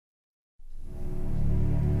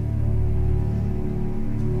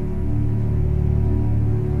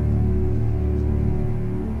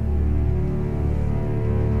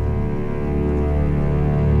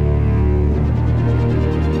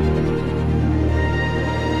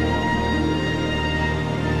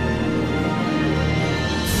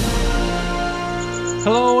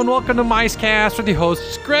Hello and welcome to MiceCast with your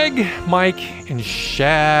hosts Greg, Mike, and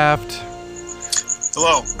Shaft.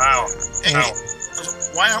 Hello. Ow. Hey, Ow.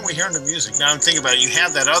 why aren't we hearing the music? Now I'm thinking about it. You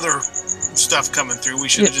have that other stuff coming through. We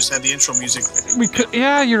should have just had the intro music. We could,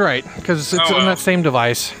 yeah, you're right, because it's on that same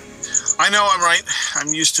device. I know I'm right.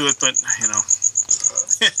 I'm used to it, but you know.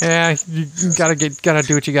 Yeah, you gotta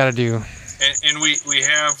do what you gotta do. And we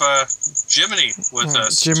have Jiminy with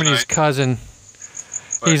us. Jiminy's tonight. cousin.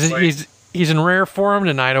 But He's in rare form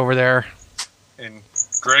tonight over there. And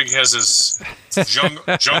Greg has his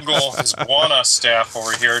jungle, his Wana staff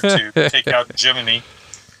over here to take out Jiminy.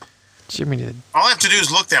 Jiminy did. All I have to do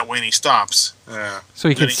is look that way and he stops. Yeah. So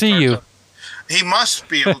he can see you. He must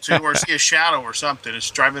be able to, or see a shadow or something. It's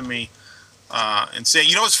driving me insane.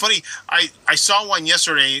 You know what's funny? I saw one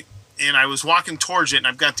yesterday, and I was walking towards it, and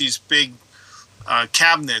I've got these big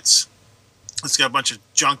cabinets. It's got a bunch of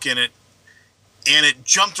junk in it, and it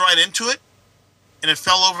jumped right into it, and it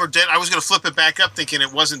fell over dead. I was going to flip it back up thinking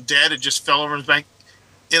it wasn't dead. It just fell over its back.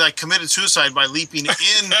 It like committed suicide by leaping in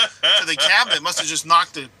to the cabinet. It must have just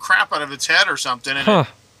knocked the crap out of its head or something. And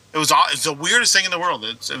it's the weirdest thing in the world.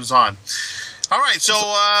 It was odd. All right, so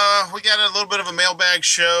we got a little bit of a mailbag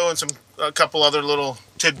show and a couple other little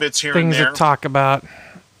tidbits here Things and there. to talk about.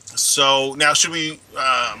 So now should we?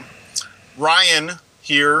 Ryan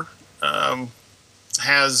here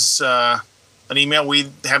has an email. We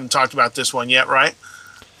haven't talked about this one yet, right?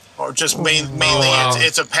 Or just mainly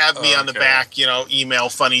it's a pat me on the back, email,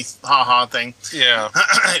 funny haha thing. Yeah.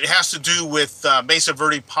 It has to do with Mesa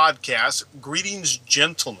Verde podcast. Greetings,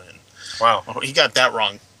 gentlemen. Wow. Oh, he got that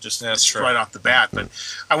wrong. Just right off the bat. But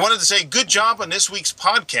I wanted to say good job on this week's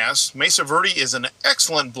podcast. Mesa Verde is an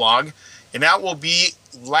excellent blog, and that will be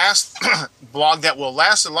last blog that will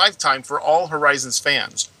last a lifetime for all Horizons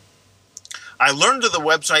fans. I learned of the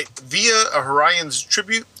website via a Horizons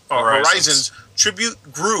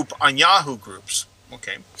tribute group on Yahoo Groups.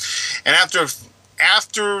 Okay. And after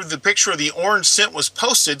the picture of the orange scent was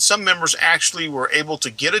posted, some members actually were able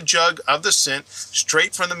to get a jug of the scent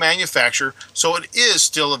straight from the manufacturer, so it is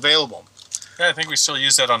still available. Yeah, I think we still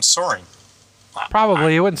use that on Soaring.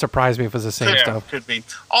 Probably. It wouldn't surprise me if it was the same stuff. Could be.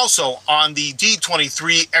 Also, on the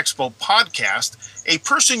D23 Expo podcast, a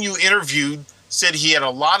person you interviewed said he had a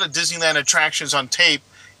lot of Disneyland attractions on tape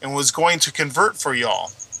and was going to convert for y'all.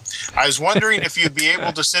 I was wondering if you'd be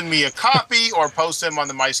able to send me a copy or post them on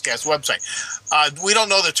the MiceCast website. We don't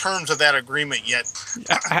know the terms of that agreement yet.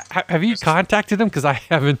 Have you contacted him? Because I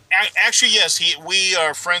haven't. Actually, yes. We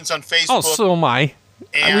are friends on Facebook. Oh, so am I.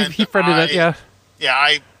 And he friended it, yeah. Yeah,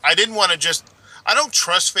 I didn't want to just... I don't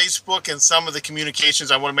trust Facebook and some of the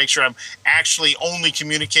communications. I want to make sure I'm actually only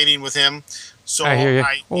communicating with him. So I hear you.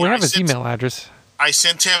 We have his email address. I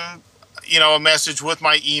sent him, a message with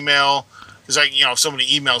my email because somebody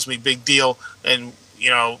emails me, big deal, and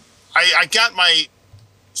I got my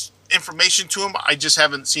information to him. I just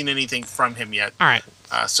haven't seen anything from him yet. All right.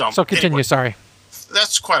 So continue. Anyway, sorry.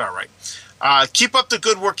 That's quite all right. Keep up the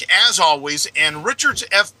good work as always. And Richard's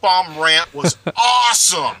F-bomb rant was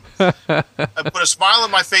awesome. I put a smile on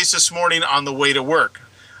my face this morning on the way to work.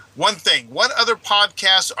 One thing, what other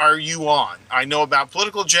podcasts are you on? I know about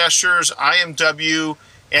Political Gestures, IMW,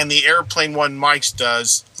 and the Airplane one Mike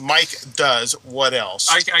does. What else?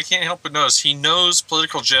 I can't help but notice he knows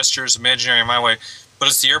Political Gestures, Imaginary My Way, but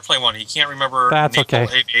it's the Airplane one. He can't remember That's Naval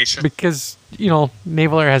okay. Aviation. Because,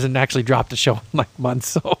 Naval Air hasn't actually dropped a show in like months,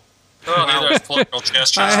 so... Oh, neither is Political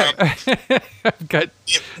Gestures.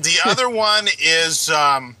 The other one is,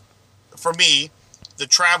 for me, the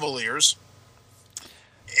Travelers,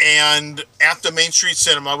 and At the Main Street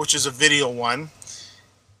Cinema, which is a video one.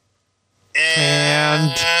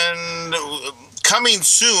 And coming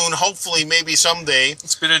soon, hopefully, maybe someday.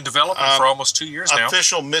 It's been in development for almost 2 years now.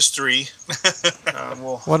 Official mystery.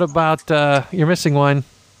 What about you're missing one?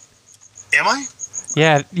 Am I?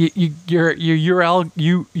 Yeah, your URL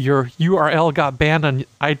got banned on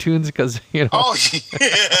iTunes because Oh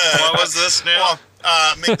yeah. What was this now?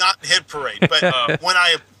 Well, not Hit Parade, but when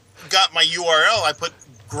I got my URL, I put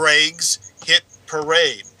Greg's Hit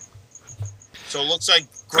Parade. So it looks like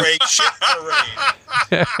Greg's Shit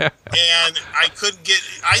Parade. And I couldn't get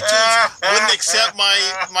iTunes wouldn't accept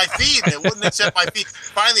my feed. It wouldn't accept my feed.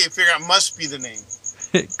 Finally, I figured out it must be the name.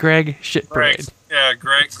 Greg Shit Parade. Yeah,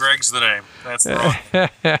 Greg's the name. That's wrong.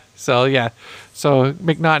 So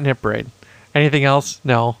McNaught and Hit Parade. Anything else?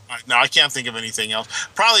 No. No, I can't think of anything else.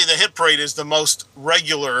 Probably the Hit Parade is the most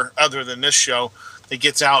regular, other than this show, that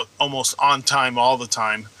gets out almost on time all the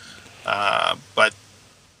time. But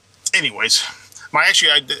anyways,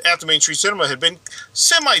 At the Main Street Cinema had been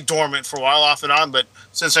semi-dormant for a while, off and on, but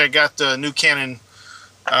since I got the new Canon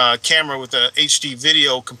camera with a HD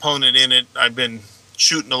video component in it. I've been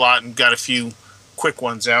shooting a lot and got a few quick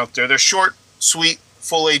ones out there. They're short, sweet,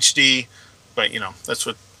 full HD, but that's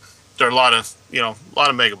what they're a lot of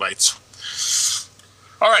megabytes.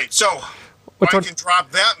 All right, so I can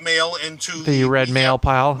drop that mail into the red mail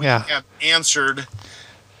pile. We have answered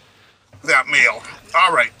that mail.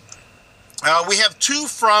 All right. We have 2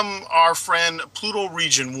 from our friend Pluto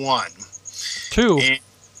Region 1. 2?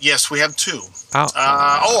 Yes, we have 2.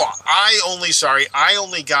 Oh. I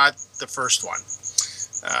only got the first one.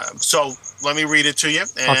 So let me read it to you.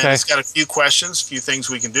 And It's got a few questions, a few things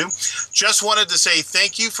we can do. Just wanted to say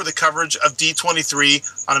thank you for the coverage of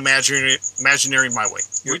D23 on Imaginary My Way.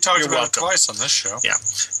 We talked about it twice on this show. Yeah.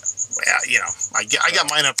 I got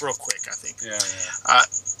mine up real quick, I think. Yeah.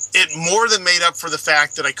 It more than made up for the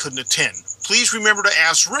fact that I couldn't attend. Please remember to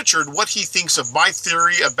ask Richard what he thinks of my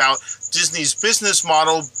theory about Disney's business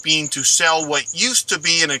model being to sell what used to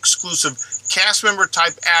be an exclusive cast member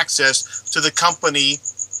type access to the company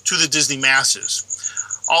to the Disney masses.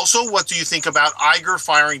 Also, what do you think about Iger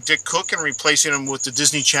firing Dick Cook and replacing him with the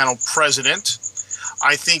Disney Channel president?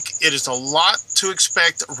 I think it is a lot to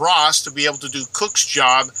expect Ross to be able to do Cook's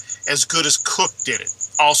job as good as Cook did it.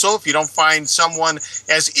 Also, if you don't find someone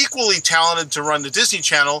as equally talented to run the Disney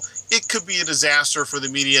Channel, it could be a disaster for the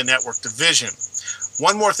media network division.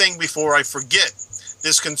 One more thing before I forget.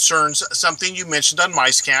 This concerns something you mentioned on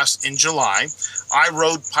MiceCast in July. I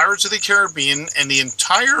rode Pirates of the Caribbean, and the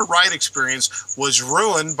entire ride experience was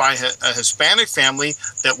ruined by a Hispanic family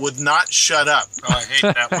that would not shut up. Oh, I hate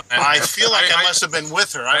that one. I feel like I must have been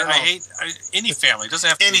with her. I don't know. I hate any family. It doesn't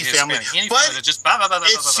have to Any be family. Hispanic. Any But family that just blah, blah, blah, blah,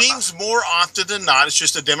 it blah, blah, seems more often than not, it's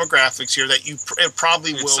just the demographics here that it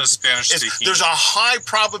probably It's will. a Spanish-speaking. There's a high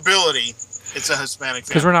probability it's a Hispanic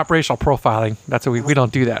Because family. we're not racial profiling. That's what we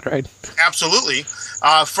don't do that, right? Absolutely.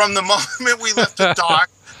 From the moment we left the dock,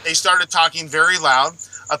 they started talking very loud,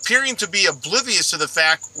 appearing to be oblivious to the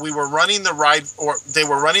fact we were running the ride, or they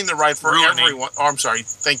were running the ride for everyone. Oh, I'm sorry.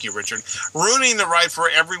 Thank you, Richard. Ruining the ride for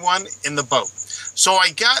everyone in the boat. So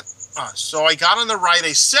I got on the ride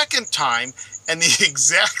a second time, and the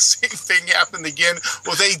exact same thing happened again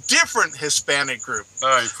with a different Hispanic group.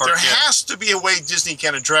 There has to be a way Disney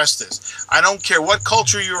can address this. I don't care what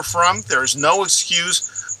culture you're from. There is no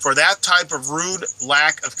excuse for that type of rude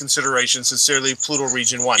lack of consideration. Sincerely, Pluto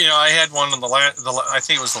Region 1. I had one on I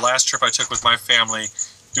think it was the last trip I took with my family,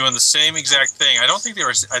 doing the same exact thing. I think it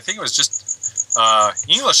was just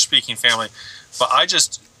English-speaking family, but I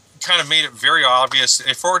just kind of made it very obvious.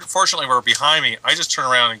 Fortunately, they were behind me. I just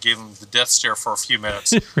turned around and gave them the death stare for a few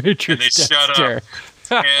minutes. Richard, and they shut up.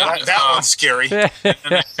 And, that one's scary. And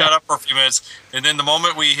they shut up for a few minutes. And then the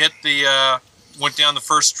moment we went down the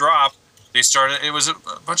first drop, they started. It was a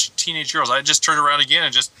bunch of teenage girls. I just turned around again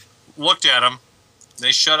and just looked at them.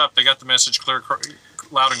 They shut up. They got the message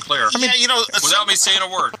loud and clear. Without me saying a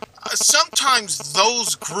word. Sometimes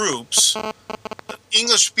those groups,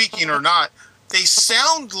 English speaking or not, they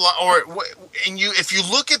sound if you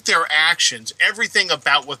look at their actions, everything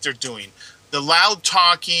about what they're doing, the loud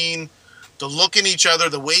talking, the looking at each other,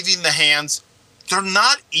 the waving the hands, they're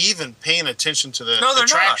not even paying attention to the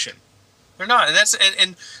attraction. They're not,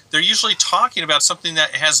 and they're usually talking about something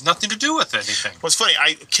that has nothing to do with anything. What's funny,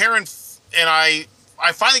 Karen and I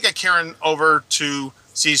finally got Karen over to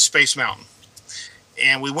see Space Mountain,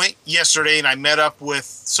 and we went yesterday, and I met up with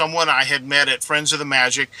someone I had met at Friends of the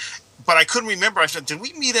Magic. But I couldn't remember. I said, did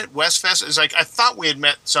we meet at Westfest? It's like I thought we had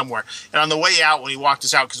met somewhere. And on the way out, when he walked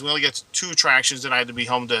us out, because we only get 2 attractions, and I had to be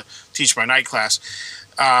home to teach my night class.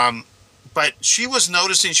 But she was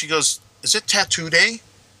noticing. She goes, "Is it Tattoo Day?"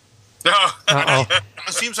 It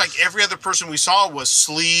seems like every other person we saw was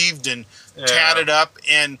sleeved and tatted up.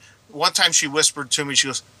 And one time she whispered to me, she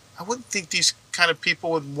goes, "I wouldn't think these kind of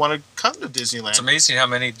people would want to come to Disneyland." It's amazing how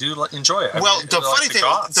many do enjoy it. Well, the funny thing,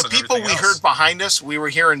 the people we heard behind us, we were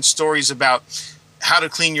hearing stories about how to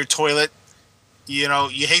clean your toilet. You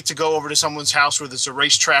hate to go over to someone's house where there's a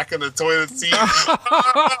racetrack in the toilet seat.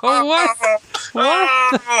 What?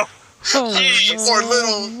 Or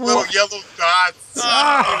little yellow dots.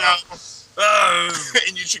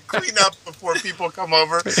 And you should clean up before people come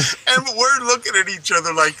over. And we're looking at each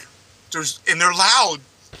other like, and they're loud.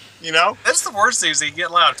 That's the worst thing is they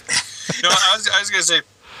get loud. I was going to say,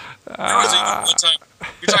 there was one time,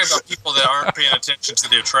 you're talking about people that aren't paying attention to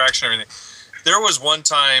the attraction and everything. There was one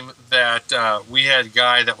time that we had a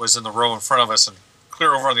guy that was in the row in front of us and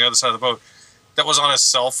clear over on the other side of the boat that was on his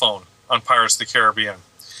cell phone on Pirates of the Caribbean.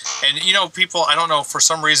 And people, I don't know, for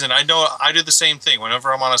some reason, I know I do the same thing.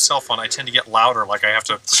 Whenever I'm on a cell phone, I tend to get louder, like I have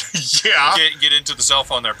to get into the cell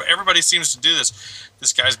phone there. But everybody seems to do this.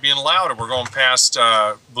 This guy's being loud, and we're going past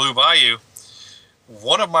Blue Bayou.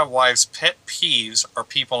 One of my wife's pet peeves are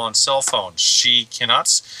people on cell phones. She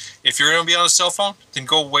cannot. If you're going to be on a cell phone, then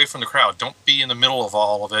go away from the crowd. Don't be in the middle of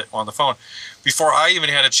all of it on the phone. Before I even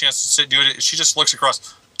had a chance to sit do it, she just looks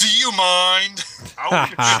across. Do you mind?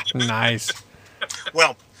 Nice.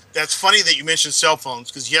 Well, that's funny that you mentioned cell phones,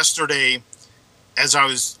 because yesterday, as I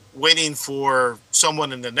was waiting for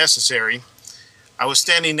someone in the necessary, I was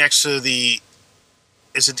standing next to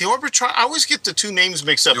is it the Orbitron? I always get the two names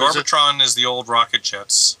mixed up. The Orbitron is the old rocket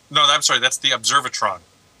jets. No, I'm sorry, that's the Observatron.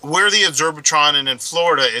 We're the Observatron, and in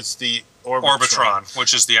Florida, it's the Orbitron,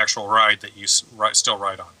 which is the actual ride that you still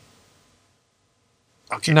ride on.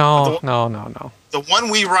 Okay. No. The one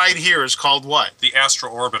we ride here is called what? The Astro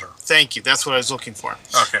Orbiter. Thank you. That's what I was looking for.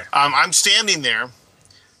 Okay. I'm standing there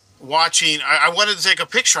watching. I wanted to take a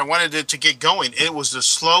picture. I wanted it to get going. It was the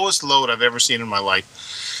slowest load I've ever seen in my life.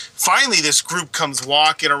 Finally, this group comes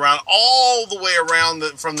walking around all the way around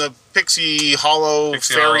from the Pixie Hollow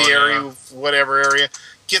ferry area, whatever area,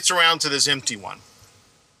 gets around to this empty one.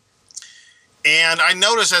 And I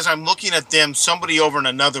notice as I'm looking at them, somebody over in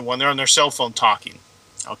another one, they're on their cell phone talking.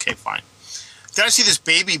 Okay, fine. Then I see this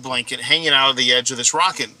baby blanket hanging out of the edge of this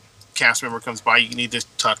rocket. Cast member comes by, you need to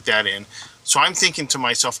tuck that in. So I'm thinking to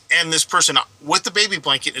myself, and this person with the baby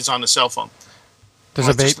blanket is on the cell phone. There's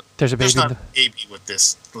a baby. There's not a baby with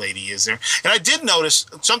this lady, is there? And I did notice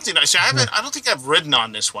something. I don't think I've ridden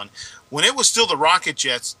on this one. When it was still the rocket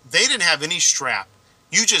jets, they didn't have any strap.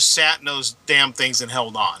 You just sat in those damn things and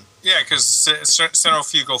held on. Yeah, because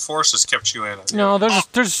centrifugal forces kept you in. No, there's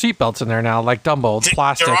seatbelts in there now, like Dumbo,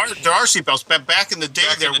 plastic. There are seatbelts, but back in the day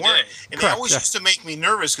there weren't. And they always used to make me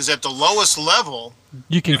nervous because at the lowest level,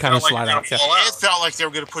 you can kind of slide out. It felt like they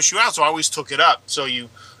were going to push you out, so I always took it up. So you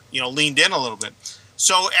leaned in a little bit.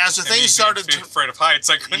 So as the thing started to... afraid of heights,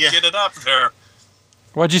 I couldn't get it up there.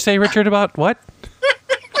 What'd you say, Richard, about what?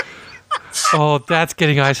 Oh, that's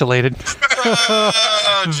getting isolated.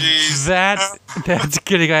 Oh, jeez. That's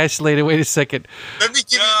getting isolated. Wait a second. Let me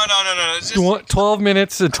give No. 12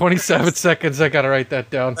 minutes and 27 seconds. I got to write that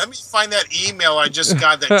down. Let me find that email I just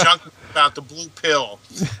got, that junk about the blue pill.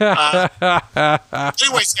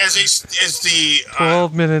 Anyways, as the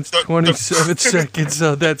 12 minutes, 27 seconds.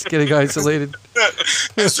 So that's getting isolated.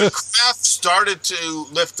 As the craft started to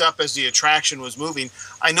lift up as the attraction was moving,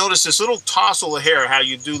 I noticed this little tousle of hair. How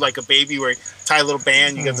you do like a baby, where you tie a little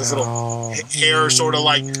band, you get this little hair, sort of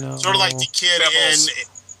like the kid Pebbles.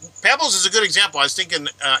 in Pebbles is a good example. I was thinking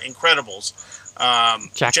Incredibles.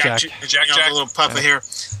 Jack. The little puff of hair.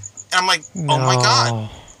 And I'm like, oh my God.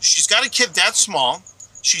 She's got a kid that small.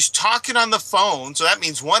 She's talking on the phone, so that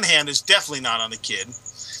means one hand is definitely not on the kid.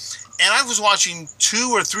 And I was watching 2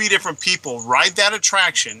 or 3 different people ride that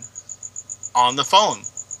attraction on the phone.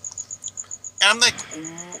 And I'm like,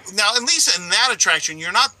 now, at least in that attraction,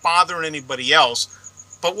 you're not bothering anybody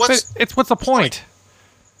else. But what's the point?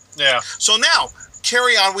 Yeah. So now,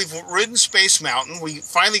 carry on. We've ridden Space Mountain. We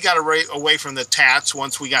finally got away from the Tats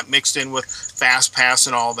once we got mixed in with Fast Pass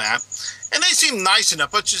and all that. And they seem nice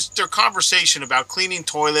enough, but just their conversation about cleaning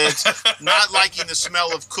toilets, not liking the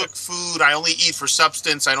smell of cooked food. I only eat for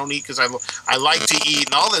substance. I don't eat because I like to eat,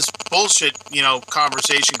 and all this bullshit,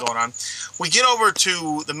 conversation going on. We get over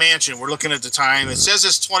to the mansion. We're looking at the time. It says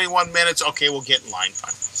it's 21 minutes. Okay, we'll get in line.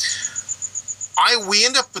 Fine. We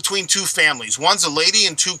end up between 2 families. One's a lady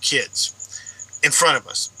and 2 kids in front of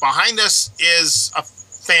us. Behind us is a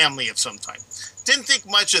family of some type. Didn't think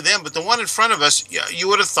much of them, but the one in front of us, you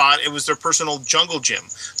would have thought it was their personal jungle gym.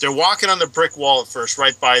 They're walking on the brick wall at first,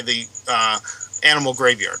 right by the animal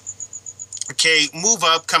graveyard. Okay, move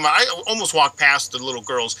up, come on. I almost walked past the little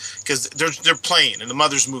girls because they're playing, and the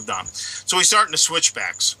mother's moved on. So we start in the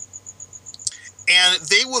switchbacks. And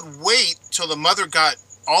they would wait till the mother got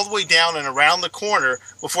all the way down and around the corner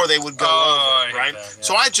before they would go over, right? That, yeah.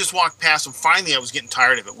 So I just walked past them. Finally, I was getting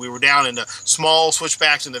tired of it. We were down in the small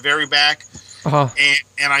switchbacks in the very back.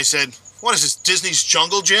 And I said, what is this, Disney's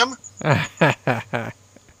Jungle Gym? And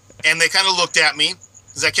they kind of looked at me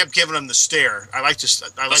because I kept giving them the stare. I like to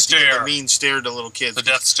give the mean stare to little kids. The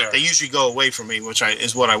death stare. They usually go away from me, which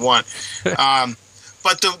is what I want.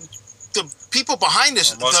 But the people behind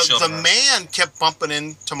us, the man kept bumping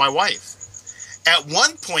into my wife. At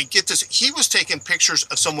one point, get this, he was taking pictures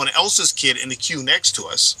of someone else's kid in the queue next to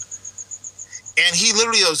us. And he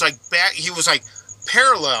literally was like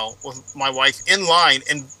parallel with my wife in line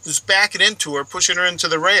and was backing into her, pushing her into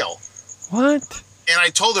the rail. What? And I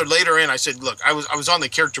told her later in, I said, look, I was on the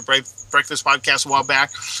Character Breakfast podcast a while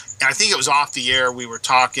back, and I think it was off the air. We were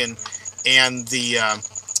talking, and the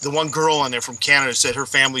one girl on there from Canada said her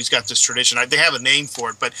family's got this tradition. They have a name for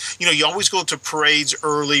it, but you always go to parades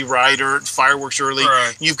early, right, or fireworks early.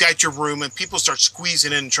 Right. You've got your room, and people start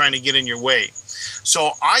squeezing in and trying to get in your way.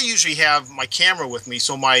 So I usually have my camera with me,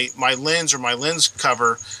 so my lens or my lens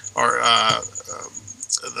cover, or a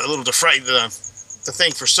little the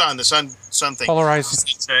thing for the sun thing,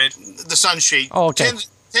 Polarized. the sunshade. Oh, okay.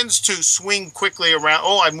 Tends to swing quickly around.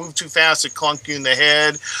 Oh, I moved too fast, it clunked you in the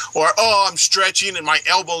head. Or, oh, I'm stretching and my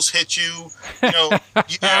elbows hit you.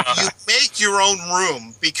 You make your own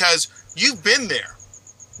room because you've been there.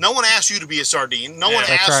 No one asked you to be a sardine. No one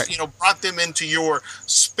asked, brought them into your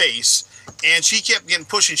space. And she kept getting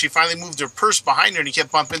pushed, and she finally moved her purse behind her, and he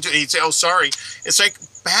kept bumping into it. And he'd say, oh, sorry. It's like,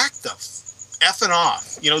 back the effing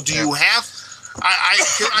off. Do you have... I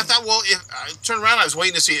thought, well, if I turned around, I was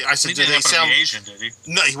waiting to see. I said, He did didn't they happen to sound? be Asian, did he?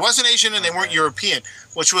 No, he wasn't Asian, and they weren't European,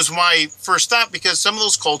 which was my first thought because some of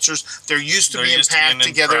those cultures they're used to being packed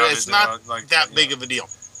together. It's not that big of a deal.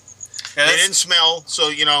 Yeah, they didn't smell, so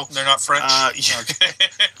they're not French.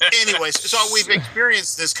 Anyways, so we've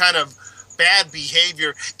experienced this kind of bad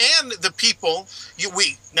behavior, and the people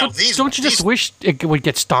Don't you just wish it would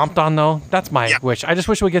get stomped on though? That's my wish. I just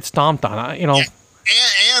wish it would get stomped on. Yeah.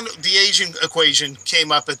 And the Asian equation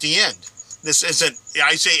came up at the end. This isn't,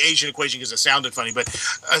 I say Asian equation because it sounded funny, but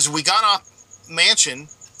as we got off Mansion,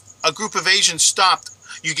 a group of Asians stopped.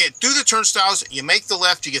 You get through the turnstiles, you make the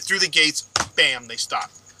left, you get through the gates, bam, they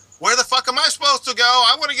stop. Where the fuck am I supposed to go?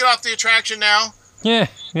 I want to get off the attraction now. Yeah.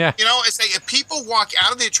 It's like if people walk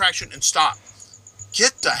out of the attraction and stop,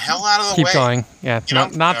 get the hell out of the way. Keep going. Yeah,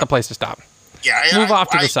 not the place to stop. Yeah, move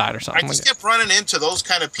off to the side or something. I just kept running into those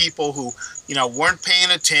kind of people who, weren't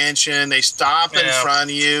paying attention. They stop in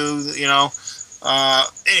front of you.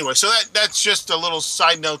 Anyway, so that's just a little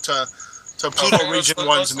side note to Pluto Region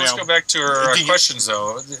 1's mail. Let's go back to our questions,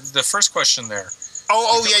 though. The first question there.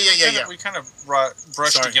 Oh, yeah. We kind of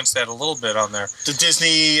brushed against that a little bit on there. The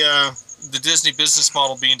Disney business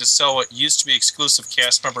model being to sell what used to be exclusive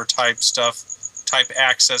cast member type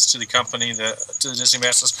access to the company, to the Disney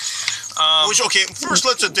Masters. First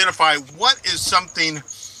let's identify what is something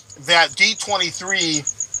that D23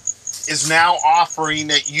 is now offering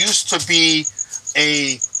that used to be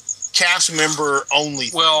a cast member only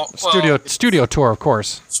thing. Well, studio tour, of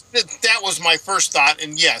course. That was my first thought,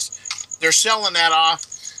 and yes, they're selling that off.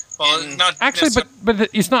 Well, not actually, but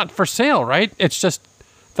it's not for sale, right? It's just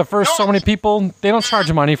the first so many people. They don't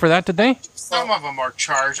charge money for that, did they? Some of them are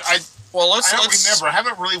charged. I don't remember. I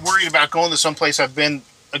haven't really worried about going to some place I've been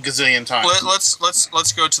a gazillion times.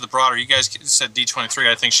 Let's go to the broader. You guys said D23.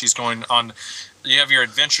 I think she's going on. You have your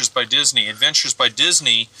Adventures by Disney. Adventures by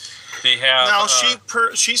Disney. They have. No,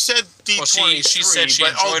 she said D23. Well, she said she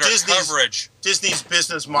enjoyed our coverage. Disney's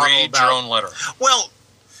business model. Read your own letter. Well,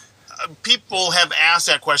 people have asked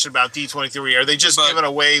that question about D23. Are they just giving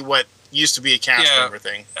away what used to be a cast member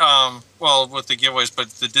thing? Well, with the giveaways, but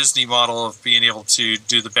the Disney model of being able to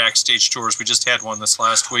do the backstage tours. We just had one this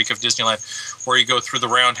last week of Disneyland, where you go through the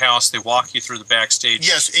roundhouse. They walk you through the backstage.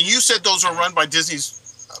 Yes, and you said those are run by Disney's.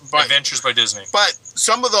 Adventures by Disney. But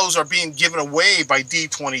some of those are being given away by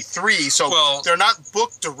D23, so they're not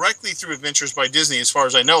booked directly through Adventures by Disney, as far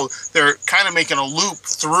as I know. They're kind of making a loop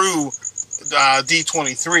through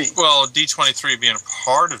D23. Well, D23 being a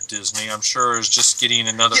part of Disney, I'm sure, is just getting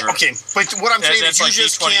another. Yeah, okay, but what I'm saying is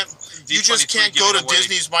you just can't go to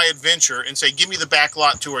Disney's by Adventure and say, "Give me the back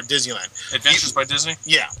lot tour at Disneyland." Adventures by Disney.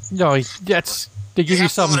 Yeah. No, they give you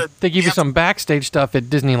some backstage stuff at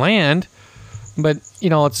Disneyland. But,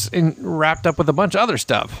 it's wrapped up with a bunch of other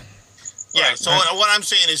stuff. Yeah, right. So what I'm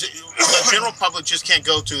saying is the general public just can't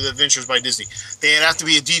go to the Adventures by Disney. They have to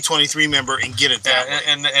be a D23 member and get it that way.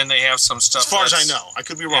 And they have some stuff. As far as I know. I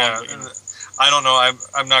could be wrong. Yeah, I don't know.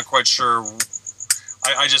 I'm not quite sure.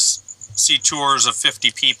 I just see tours of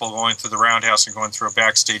 50 people going through the roundhouse and going through a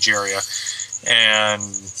backstage area. And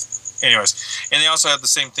anyways, and they also have the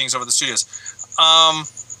same things over the studios.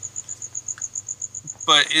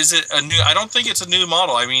 But is it a new? I don't think it's a new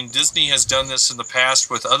model. I mean, Disney has done this in the past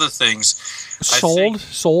with other things.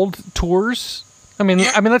 Sold tours. I mean,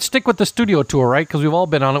 let's stick with the studio tour, right? Because we've all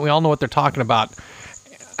been on it. We all know what they're talking about.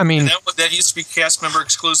 I mean, that used to be cast member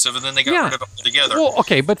exclusive, and then they got rid of it altogether. Well,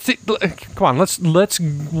 okay, but come on, let's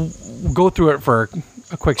go through it for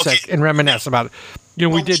a quick sec and reminisce about it.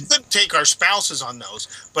 We could take our spouses on those,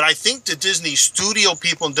 but I think the Disney studio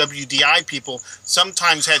people and WDI people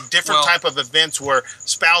sometimes had different type of events where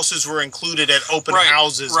spouses were included at open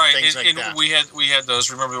houses and things like that. We had those.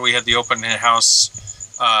 Remember, we had the open house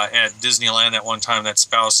at Disneyland that one time that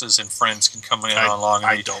spouses and friends can come in along.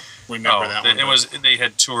 I don't remember that one. It was, they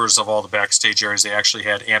had tours of all the backstage areas. They actually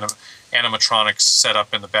had animatronics set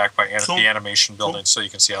up in the back by the animation building, so you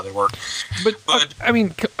can see how they work. But I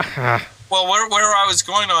mean, well, where I was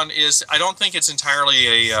going on is I don't think it's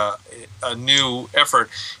entirely a new effort.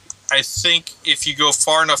 I think if you go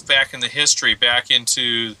far enough back in the history, back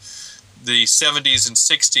into the 70s and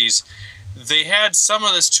 60s, they had some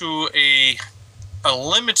of this to a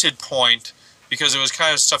limited point because it was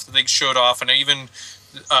kind of stuff that they showed off, and even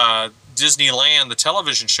Disneyland, the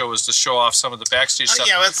television show, was to show off some of the backstage stuff.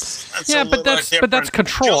 Yeah, but that's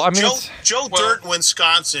control. Joe Dirt in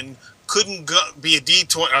Wisconsin couldn't be a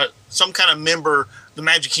D20, some kind of member, the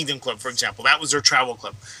Magic Kingdom Club, for example. That was their travel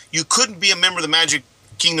club. You couldn't be a member of the Magic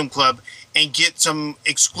Kingdom Club and get some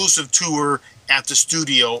exclusive tour at the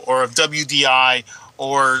studio or of WDI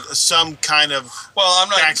or some kind of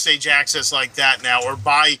backstage access like that now, or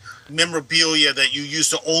buy memorabilia that you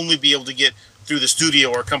used to only be able to get through the studio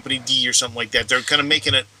or Company D or something like that. They're kind of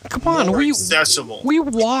making it more accessible. We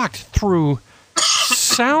walked through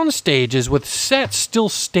sound stages with sets still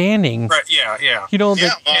standing. Right, yeah. You know,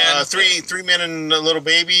 three men and a little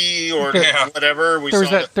baby, or whatever.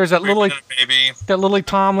 There's that Lily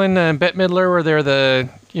Tomlin and Bette Midler, where they're the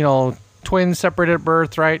twins separated at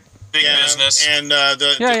birth, right? Big business. And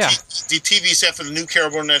the TV set for the new Carol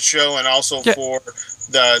Burnett show, and also for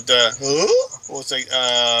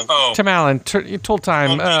Tim Allen, Tool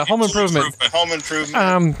Time, Home Improvement.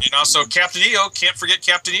 And also Captain EO. Can't forget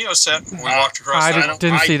Captain EO set. We walked across. I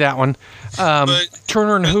didn't see that one.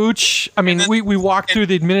 Turner and Hooch. I mean, we walked through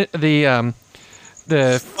the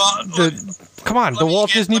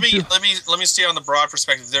Walt Disney. Let me stay on the broad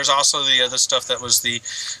perspective. There's also the other stuff that was the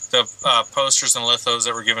posters and lithos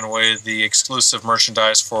that were given away, the exclusive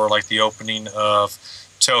merchandise for like the opening of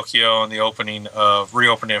Tokyo and the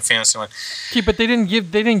reopening of Fantasyland. Yeah, but they didn't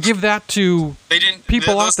give that to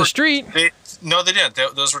people off the street. No, they didn't.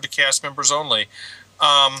 Those were to cast members only.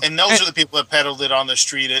 And those are the people that peddled it on the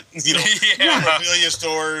street at memorabilia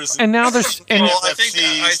stores. And now there's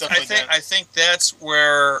I think that's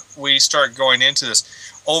where we start going into this.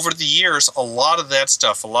 Over the years, a lot of the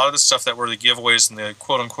stuff that were the giveaways and the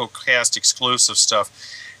quote unquote cast exclusive stuff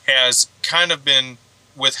has kind of been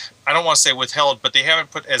I don't want to say withheld, but they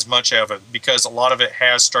haven't put as much of it because a lot of it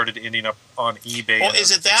has started ending up on eBay. Well,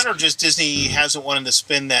 is it that, or just Disney hasn't wanted to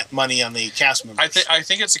spend that money on the cast members? I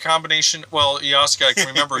think it's a combination. Well, you also got to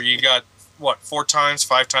remember you got 5 times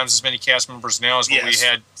as many cast members now as what we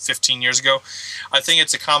had 15 years ago. I think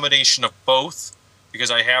it's a combination of both,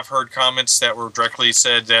 because I have heard comments that were directly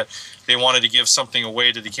said that they wanted to give something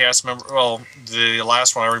away to the cast member. Well, the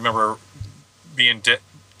last one I remember being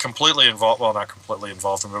completely involved, well, not completely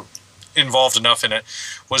involved, but involved enough in it,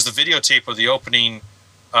 was the videotape of the opening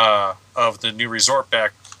of the new resort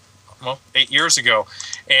back 8 years ago.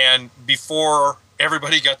 And before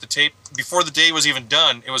everybody got the tape, before the day was even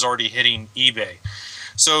done, it was already hitting eBay.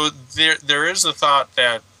 So there is the thought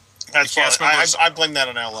that that's the cast members, I blame that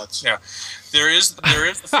on outlets. Yeah. There is the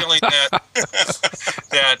feeling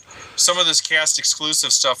that some of this cast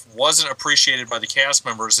exclusive stuff wasn't appreciated by the cast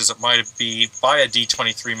members as it might be by a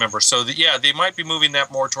D23 member. So they might be moving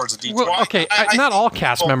that more towards the D23. Well, okay, not all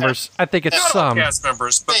cast members. I think it's some cast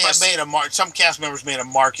members, but some cast members made a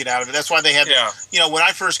market out of it. That's why they had. When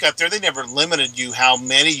I first got there, they never limited you how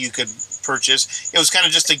many you could purchase. It was kind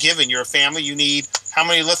of just a given. You're a family. You need how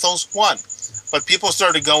many lithos? 1. But people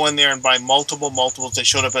started to go in there and buy multiples. They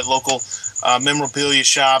showed up at local memorabilia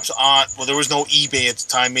shops. There was no eBay at the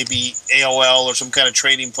time. Maybe AOL or some kind of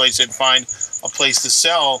trading place. They'd find a place to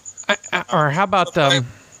sell. Or how about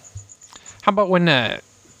when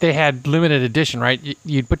they had limited edition? Right,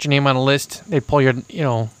 you'd put your name on a list. They'd pull your,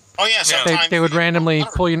 Oh yeah, sometimes they would randomly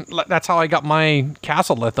pull you. That's how I got my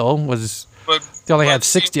Castle litho. They only had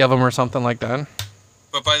 60 of them or something like that.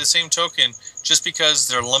 But by the same token, just because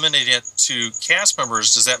they're limiting it to cast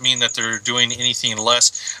members, does that mean that they're doing anything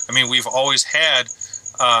less? I mean, we've always had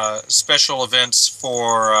special events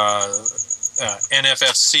for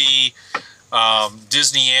NFFC,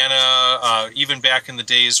 Disneyana, even back in the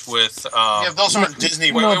days with... those aren't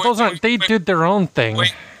Disney. They did their own thing.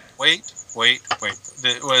 Wait. Then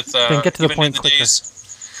get to the point quicker.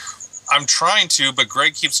 I'm trying to, but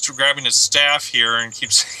Greg keeps grabbing his staff here and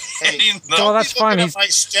keeps hitting them. Well, that's fine. He's my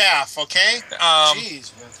staff, okay?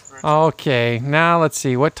 Jeez. Okay, now let's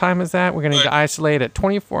see. What time is that? We're going to isolate at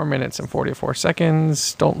 24 minutes and 44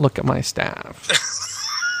 seconds. Don't look at my staff.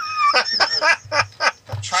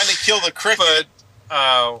 Trying to kill the cricket.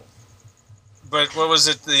 But what was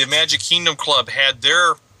it? The Magic Kingdom Club had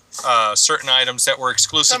their certain items that were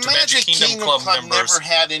exclusive to Magic Kingdom Club members. Never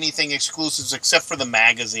had anything exclusives except for the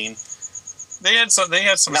magazine. They had some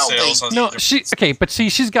sales. But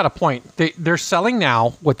she's got a point. They're selling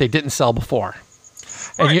now what they didn't sell before.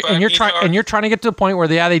 And you're trying to get to the point where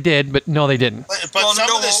they did, but no, they didn't. But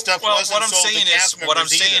some of this stuff wasn't what I'm sold saying to cast members what I'm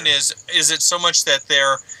saying is it so much that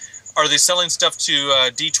are they selling stuff to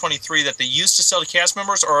D23 that they used to sell to cast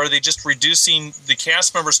members, or are they just reducing the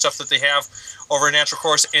cast member stuff that they have over at Natural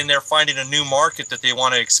Course, and they're finding a new market that they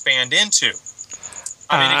want to expand into?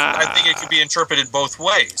 I think it could be interpreted both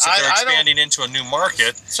ways. If they're expanding into a new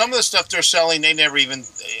market. Some of the stuff they're selling, they never even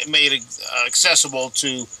made accessible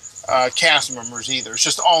to cast members either. It's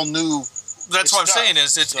just all new. That's what I'm saying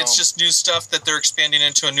is it's just new stuff that they're expanding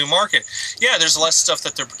into a new market. Yeah, there's less stuff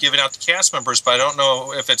that they're giving out to cast members, but I don't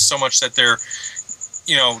know if it's so much that they're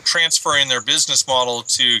transferring their business model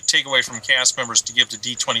to take away from cast members to give to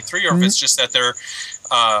D23, or if it's just that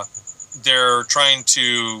they're trying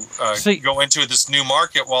to go into this new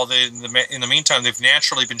market while in the meantime they've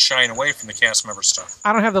naturally been shying away from the cast member stuff.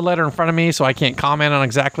 I don't have the letter in front of me, so I can't comment on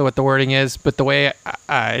exactly what the wording is, but the way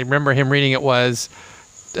I remember him reading it was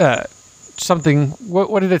something.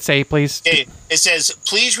 What did it say, please? It says,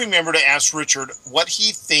 please remember to ask Richard what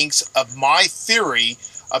he thinks of my theory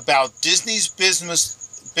about Disney's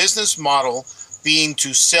business model being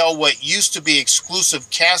to sell what used to be exclusive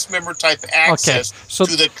cast member type access to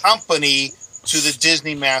the company to the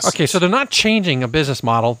Disney masses. Okay, so they're not changing a business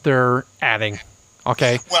model, they're adding.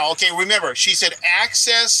 Okay. Well, remember, she said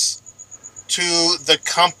access to the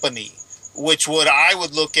company, which what I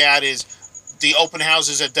would look at is the open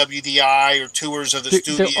houses at WDI or tours of the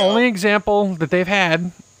studio. The only example that they've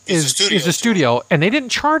had is the studio, and they didn't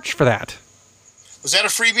charge for that. Was that a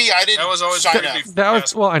freebie? I didn't. That was always sign up. That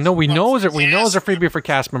was well. I know we know it's a freebie for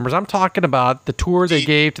cast members. I'm talking about the tour they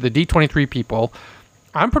gave to the D23 people.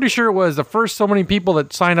 I'm pretty sure it was the first so many people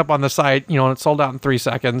that signed up on the site. And it sold out in 3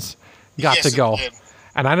 seconds. Got to go,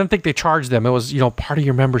 and I didn't think they charged them. It was part of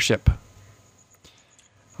your membership.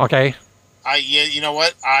 Okay. You know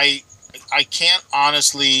what? I can't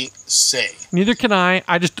honestly say. Neither can I.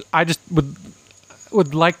 I just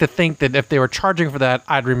would like to think that if they were charging for that,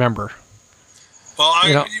 I'd remember.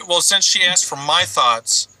 Well, since she asked for my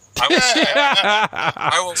thoughts,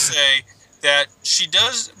 I will say that she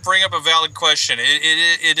does bring up a valid question.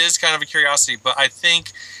 It is kind of a curiosity, but I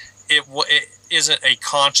think it isn't a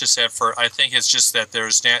conscious effort. I think it's just that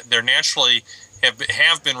they're naturally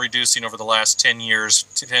have been reducing over the last 10,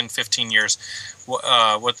 15 years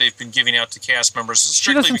what they've been giving out to cast members.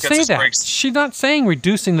 Strictly she doesn't say that. She's not saying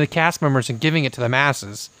reducing the cast members and giving it to the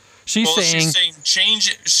masses. She's saying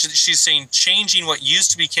changing what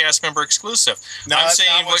used to be cast member exclusive. No, that's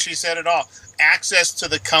not what she said at all. Access to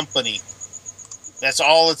the company. That's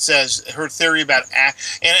all it says. Her theory about and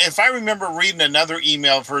if I remember reading another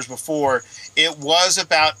email of hers before, it was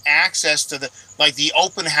about access to the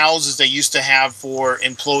open houses they used to have for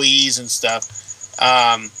employees and stuff.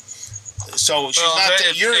 So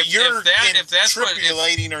she's you're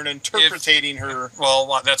interpolating or interpreting her.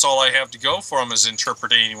 Well, that's all I have to go from is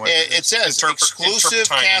interpreting what it says. Exclusive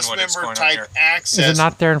cast member type access. Is it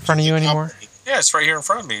not there in front of you anymore? Company. Yeah, it's right here in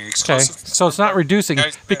front of me. Exclusive. Okay, so it's not reducing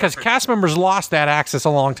because cast members lost that access a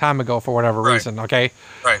long time ago for whatever reason. Okay,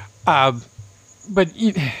 right. But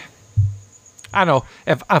I don't know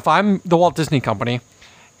if I'm the Walt Disney Company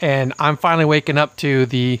and I'm finally waking up to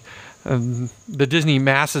the Disney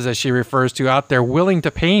masses, as she refers to, out there willing to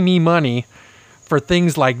pay me money for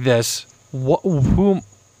things like this. Whom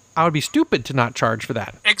I would be stupid to not charge for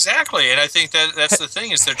that. Exactly, and I think that's the thing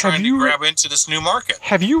is they're trying to grab into this new market.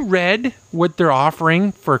 Have you read what they're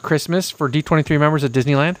offering for Christmas for D23 members at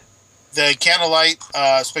Disneyland? The Candlelight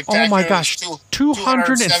Spectacular. Oh my gosh,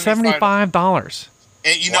 $275.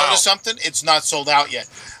 And you notice something? It's not sold out yet.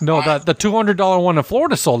 No, the $200 one in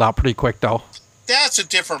Florida sold out pretty quick though. That's a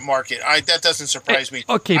different market. That doesn't surprise me.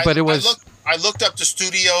 Okay, but it was. I looked up the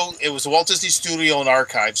studio. It was the Walt Disney Studio and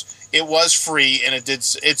Archives. It was free, and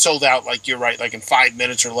it sold out. Like you're right, like in 5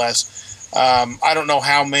 minutes or less. I don't know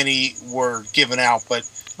how many were given out, but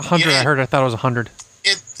 100. I thought it was 100.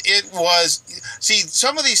 It was. See,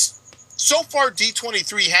 some of these so far,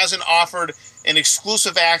 D23 hasn't offered an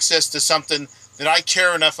exclusive access to something that I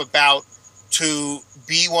care enough about to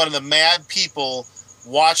be one of the mad people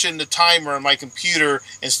watching the timer on my computer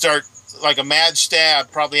and start like a mad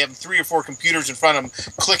stab, probably having 3 or 4 computers in front of them,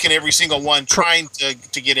 clicking every single one, trying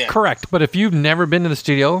to get in. Correct. But if you've never been to the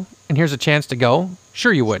studio and here's a chance to go,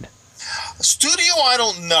 sure you would. Studio, I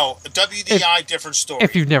don't know. WDI, different story.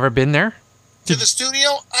 If you've never been there. To the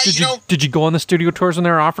studio? Did you go on the studio tours when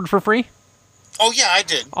they were offered for free? Oh, yeah, I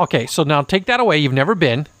did. Okay, so now take that away. You've never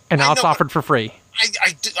been. And now I it's know, offered for free.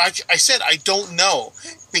 I said I don't know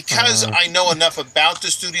because I know enough about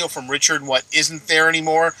the studio from Richard and what isn't there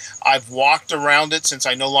anymore. I've walked around it since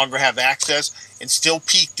I no longer have access and still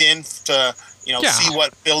peeked in to see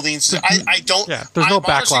what buildings. I don't. Yeah, there's no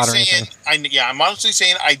backlot or anything. I'm honestly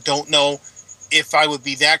saying I don't know if I would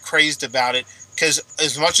be that crazed about it because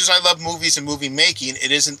as much as I love movies and movie making,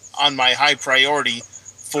 it isn't on my high priority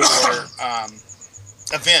for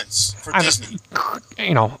events for Disney.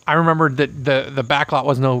 I remember that the backlot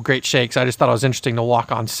was no great shakes. I just thought it was interesting to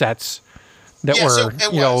walk on sets that were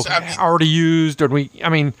already used, or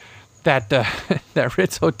that that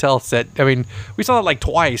Ritz Hotel set. I mean, we saw that like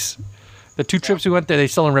twice. The two trips we went there, they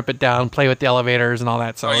still didn't rip it down, play with the elevators and all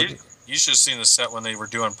that. So you should have seen the set when they were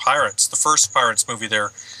doing Pirates, the first Pirates movie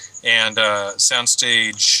there, and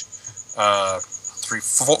Soundstage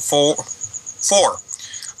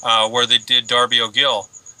 4, where they did Darby O'Gill.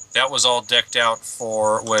 That was all decked out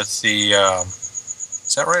with the.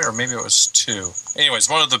 Is that right? Or maybe it was 2. Anyways,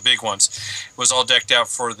 one of the big ones. It was all decked out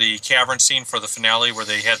for the cavern scene for the finale where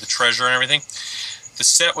they had the treasure and everything. The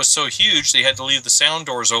set was so huge they had to leave the sound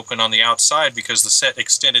doors open on the outside because the set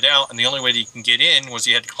extended out, and the only way that you can get in was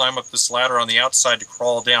you had to climb up this ladder on the outside to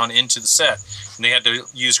crawl down into the set. And they had to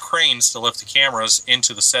use cranes to lift the cameras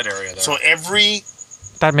into the set area there. So every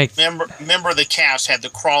member of the cast had to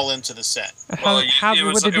crawl into the set. How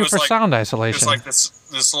would they do for sound isolation? It was like this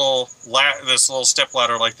little step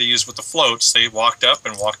ladder like they used with the floats. They walked up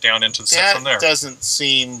and walked down into the set from there. That doesn't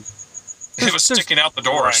seem. It was sticking out the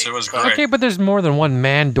doors. Right. It was great. Okay, but there's more than one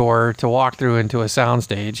man door to walk through into a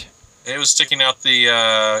soundstage. It was sticking out the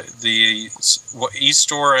east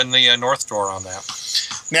door and the north door on that.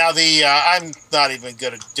 Now I'm not even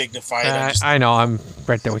going to dignify it. I know, I'm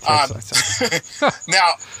right there with you.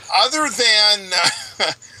 Now, other than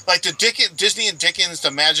like the Disney and Dickens, the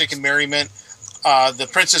Magic and Merriment, the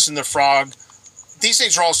Princess and the Frog, these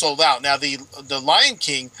things are all sold out. Now, the Lion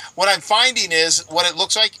King, what I'm finding is what it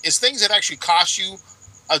looks like is things that actually cost you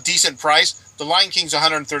a decent price. The Lion King's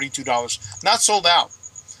 $132, not sold out.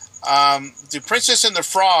 The Princess and the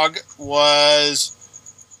Frog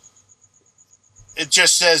it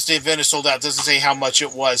just says the event is sold out. It doesn't say how much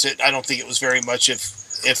it was. I don't think it was very much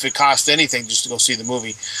if it cost anything just to go see the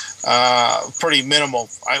movie. Pretty minimal,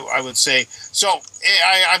 I would say. So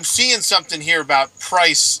I'm seeing something here about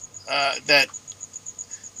price that,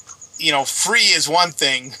 free is one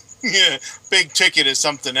thing. Big ticket is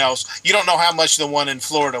something else. You don't know how much the one in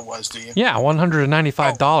Florida was, do you? Yeah,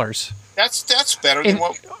 $195. That's better than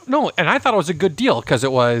what... No, and I thought it was a good deal because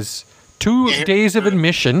it was 2 days of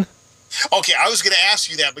admission. Okay, I was going to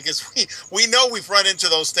ask you that because we know we've run into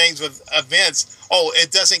those things with events. Oh,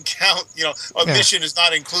 it doesn't count. Admission is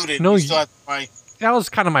not included. No, that was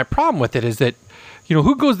kind of my problem with it is that,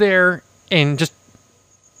 who goes there and just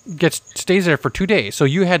stays there for 2 days? So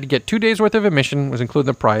you had to get 2 days worth of admission, was included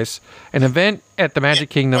in the price. An event at the Magic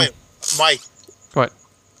Kingdom. Wait, Mike. What?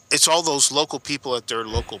 It's all those local people at their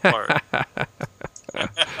local park.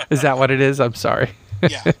 Is that what it is? I'm sorry.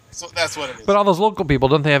 Yeah, so that's what it is. But all those local people,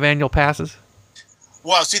 don't they have annual passes?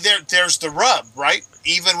 Well, see, there's the rub, right?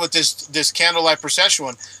 Even with this candlelight procession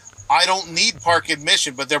one, I don't need park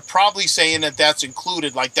admission, but they're probably saying that that's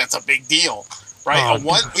included, like that's a big deal, right?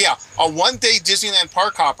 A 1 day Disneyland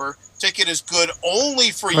Park Hopper ticket is good only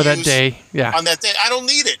for use that day. Yeah, on that day. I don't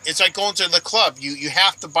need it. It's like going to the club. You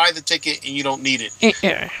have to buy the ticket and you don't need it.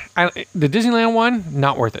 The Disneyland one,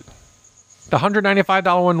 not worth it. The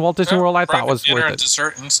 $195 one, Walt Disney World, I thought was worth it. And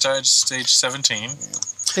dessert in stage 17.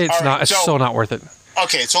 It's not. It's so not worth it.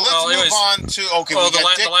 Okay, so let's move on to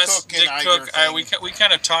the last Dick Cook. We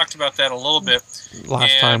kind of talked about that a little bit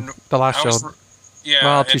the last show. Yeah,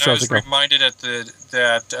 well, 2 shows I was ago. reminded that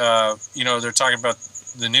they're talking about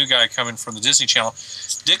the new guy coming from the Disney Channel.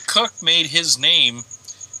 Dick Cook made his name.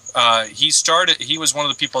 He was one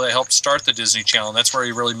of the people that helped start the Disney Channel. And that's where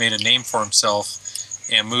he really made a name for himself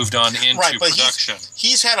and moved on into production.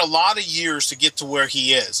 He's had a lot of years to get to where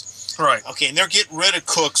he is. Right. Okay, and they're getting rid of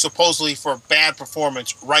Cook supposedly for bad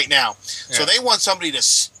performance right now. Yeah. So they want somebody to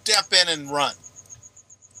step in and run.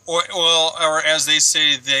 Or as they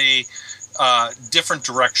say, different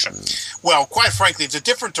direction. Well, quite frankly, it's a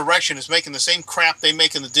different direction. It's making the same crap they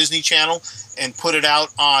make in the Disney Channel and put it out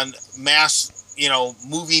on mass,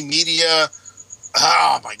 movie media.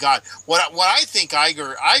 Oh my God! What I think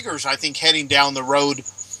Iger's I think heading down the road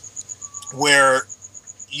where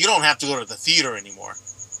you don't have to go to the theater anymore.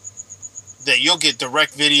 That you'll get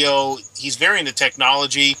direct video. He's very into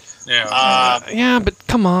technology. Yeah. But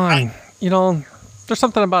come on, there's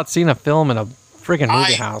something about seeing a film in a friggin'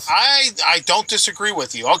 movie house. I don't disagree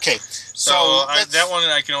with you. Okay, so that one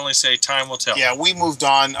I can only say time will tell. Yeah, we moved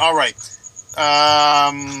on. All right.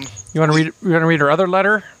 You want to read? You want to read her other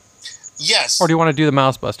letter, Yes. or do you want to do the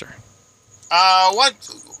Mouse Buster? What?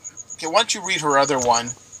 Okay, why don't you read her other one?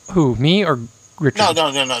 Who, me or Richard?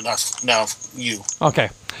 No, you. Okay.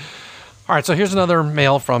 All right, so here's another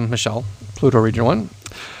mail from Michelle, Pluto Region 1.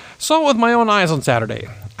 Saw it with my own eyes on Saturday.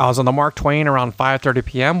 I was on the Mark Twain around 5:30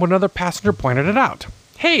 p.m. when another passenger pointed it out.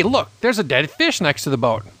 Hey, look, there's a dead fish next to the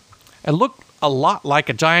boat. It looked a lot like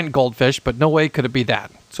a giant goldfish, but no way could it be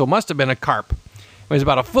that. So it must have been a carp. It was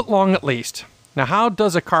about a foot long at least. Now, how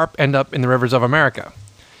does a carp end up in the rivers of America?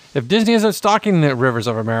 If Disney isn't stocking the rivers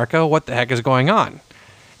of America, what the heck is going on?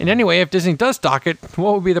 And anyway, if Disney does stock it,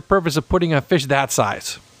 what would be the purpose of putting a fish that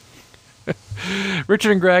size?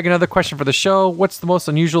 Richard and Greg, another question for the show. What's the most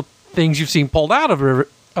unusual things you've seen pulled out of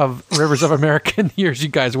rivers of America in the years you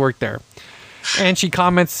guys worked there? And she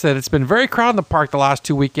comments that it's been very crowded in the park the last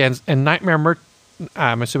 2 weekends, and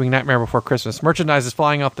I'm assuming Nightmare Before Christmas. Merchandise is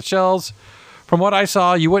flying off the shelves. From what I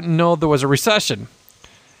saw, you wouldn't know there was a recession.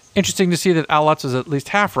 Interesting to see that Alex was at least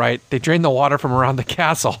half right. They drained the water from around the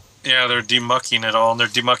castle. Yeah, they're demucking it all, and they're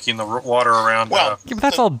demucking the water around. Well, Yeah, but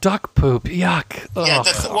that's all duck poop. Yuck. Yeah.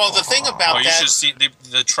 Ugh. The thing about you that. should see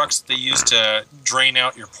the trucks that they use to drain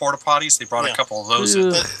out your porta potties. They brought a couple of those in.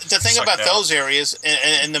 The thing Suck about it out. those areas,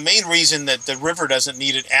 and the main reason that the river doesn't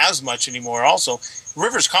need it as much anymore, also,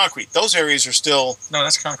 river's concrete. Those areas are still. No,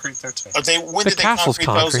 that's concrete there too. When The did they castle's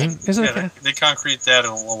concrete those? concrete, isn't Yeah, it? they concrete that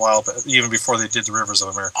a little while, but even before they did the rivers of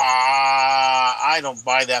America. I don't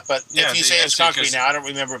buy that. But Yeah, if you they say it's actually- concrete because- now, I don't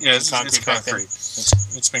remember it Yeah, being it's concrete back concrete.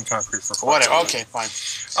 then. It's been concrete for quite Whatever. some Okay,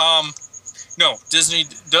 fine. No, Disney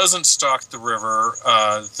doesn't stock the river.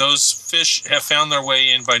 Those fish have found their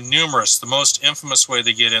way in by numerous. The most infamous way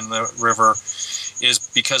they get in the river is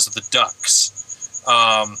because of the ducks.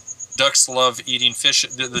 Ducks love eating fish.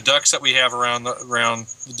 The ducks that we have around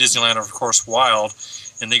Disneyland are, of course, wild,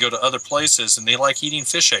 and they go to other places, and they like eating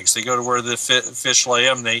fish eggs. They go to where the fish lay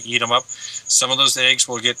them. They eat them up. Some of those eggs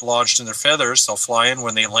will get lodged in their feathers. They'll fly in.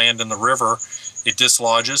 When they land in the river, it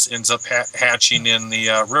dislodges, ends up hatching in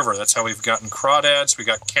the river. That's how we've gotten crawdads. We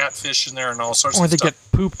got catfish in there and all sorts Or of they stuff.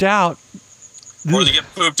 get pooped out. Or they get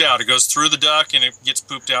pooped out. It goes through the duck and it gets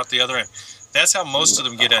pooped out the other end. That's how most of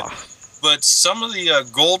them get in. But some of the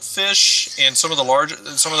goldfish and some of the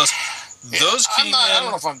those came in. I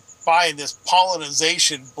don't know if I'm buying this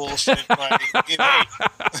pollinization bullshit. But,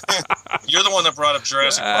 You're the one that brought up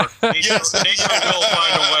Jurassic Park. Nature will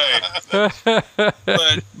find a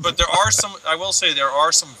way. But there are some. I will say there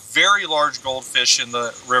are some very large goldfish in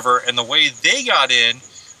the river, and the way they got in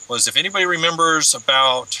was, if anybody remembers,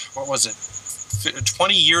 about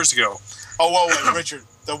 20 years ago. Oh, whoa, Richard.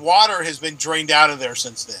 The water has been drained out of there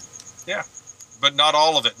since then. Yeah, but not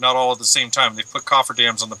all of it. Not all at the same time. They put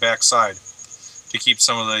cofferdams on the backside to keep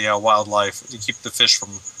some of the wildlife, to keep the fish from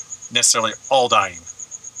necessarily all dying.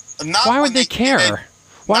 Why would they care?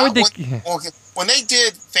 Why would they? When they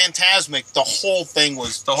did Phantasmic, the whole thing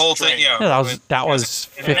was The whole drained. thing, yeah. Yeah, that was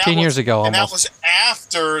 15 years ago And that almost. was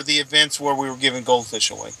after the events where we were giving goldfish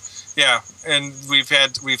away. Yeah, and we've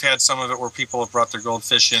had some of it where people have brought their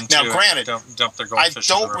goldfish in Now, too, granted, and dump their I goldfish.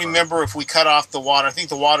 in the don't river. remember if we cut off the water. I think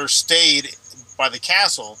the water stayed by the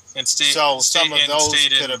castle. And stayed, So stayed, some of and those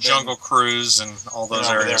stayed could in have been, Jungle Cruise and all those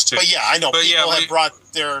over areas there. too. But yeah, I know But yeah, people had brought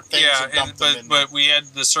their things and dumped them in. but we had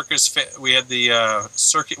the circus. We had the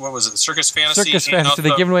circuit. What was it? Circus Fantasy. Circus and Fantasy.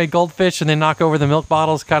 They give away goldfish and they knock over the milk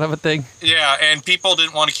bottles, kind of a thing. Yeah, and people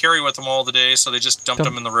didn't want to carry with them all the day, so they just dumped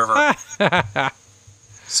them in the river.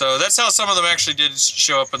 So that's how some of them actually did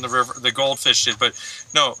show up in the river. The goldfish did, but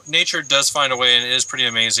no, nature does find a way, and it is pretty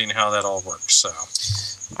amazing how that all works. So,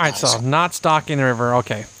 All right, so not stocking the river.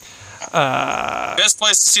 Okay. best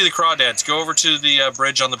place to see the crawdads. Go over to the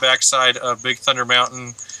bridge on the backside of Big Thunder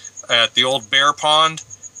Mountain at the old Bear Pond,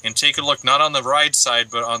 and take a look not on the ride side,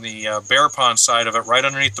 but on the Bear Pond side of it, right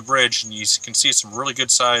underneath the bridge, and you can see some really good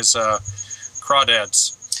size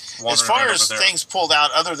crawdads. As far as things pulled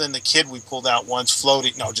out, other than the kid we pulled out once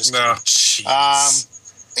floating. No, just kidding. No, jeez.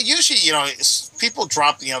 Usually, people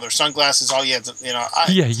drop, their sunglasses. All you had to,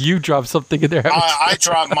 Yeah, you dropped something in there. I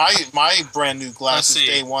dropped my brand new glasses Let's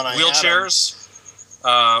see. day one. Wheelchairs.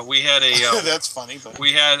 We had a. That's funny, but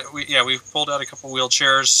we pulled out a couple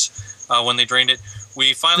wheelchairs when they drained it.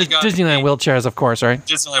 We finally got Disneyland wheelchairs, of course, right?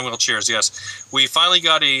 Disneyland wheelchairs, yes. We finally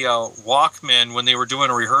got a Walkman when they were doing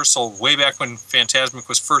a rehearsal way back when Phantasmic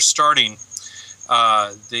was first starting.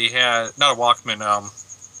 They had, not a Walkman,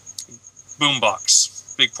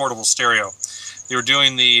 boombox, big portable stereo. They were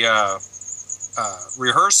doing the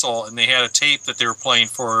rehearsal, and they had a tape that they were playing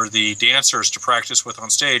for the dancers to practice with on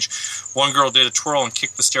stage. One girl did a twirl and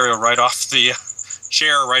kicked the stereo right off the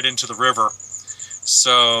chair right into the river.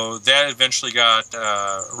 So that eventually got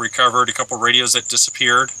recovered. A couple radios that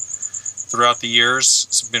disappeared throughout the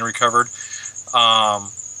years have been recovered.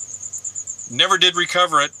 Never did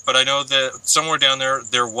recover it, but I know that somewhere down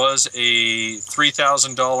there was a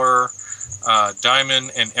 $3,000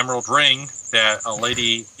 diamond and emerald ring that a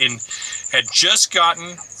lady had just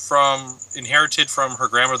inherited from her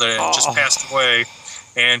grandmother that had just passed away,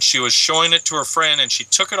 and she was showing it to her friend, and she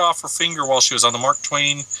took it off her finger while she was on the Mark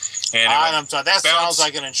Twain. And that sounds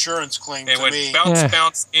like an insurance claim to me. It went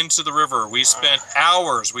bounce into the river. We spent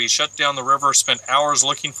hours. We shut down the river, spent hours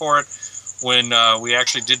looking for it. When we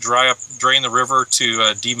actually did drain the river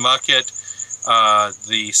to demuck it,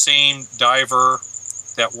 the same diver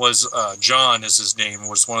that was John, is his name,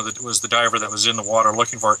 was the diver that was in the water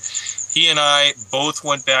looking for it. He and I both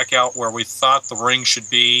went back out where we thought the ring should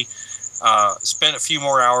be. Spent a few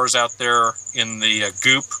more hours out there in the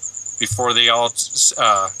goop before they all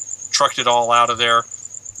trucked it all out of there.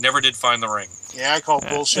 Never did find the ring. Yeah, I call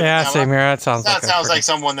bullshit. Yeah, same here. That sounds like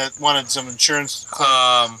someone that wanted some insurance.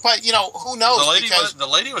 But who knows? The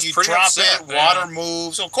lady was you pretty drop upset. It, water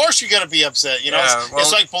moves. Of course, you're going to be upset.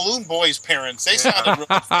 It's like Balloon Boy's parents. They sounded really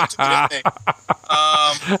good.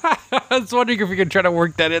 I was wondering if we could try to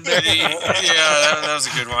work that in there. That was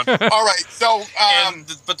a good one. All right, so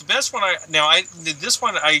but the best one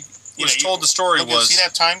I was told the story was. See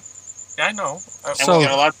that time? Yeah, I know. And we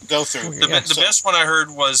got a lot to go through. The best one I heard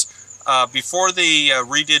was. Before they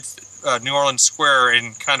redid New Orleans Square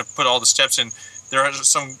and kind of put all the steps in, there are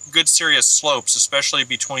some good serious slopes, especially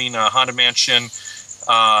between Honda Mansion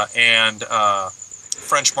and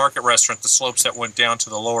French Market Restaurant, the slopes that went down to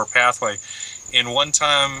the lower pathway. And one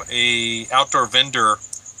time, a outdoor vendor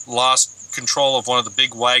lost control of one of the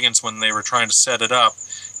big wagons when they were trying to set it up.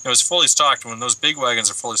 It was fully stocked. When those big wagons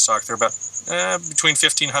are fully stocked, they're about between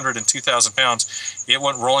 1,500 and 2,000 pounds. It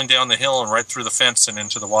went rolling down the hill and right through the fence and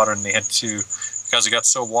into the water. And they had to, because it got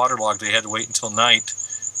so waterlogged, they had to wait until night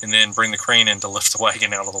and then bring the crane in to lift the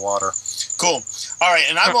wagon out of the water. Cool. All right,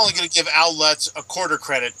 and I'm only going to give Al Lutz a quarter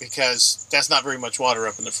credit because that's not very much water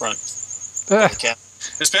up in the front. Okay.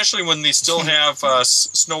 Especially when they still have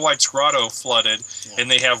Snow White's grotto flooded, and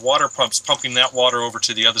they have water pumps pumping that water over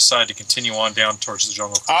to the other side to continue on down towards the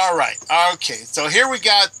jungle. All right. Okay. So here we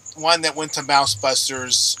got one that went to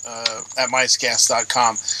Mousebusters at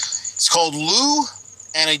MiceCast.com. It's called Lou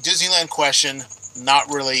and a Disneyland Question,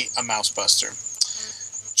 not really a Mousebuster.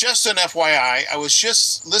 Just an FYI, I was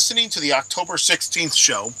just listening to the October 16th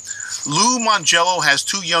show. Lou Mongello has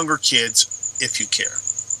 2 younger kids, if you care.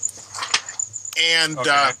 And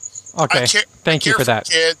thank you for that.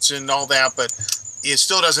 Kids and all that, but it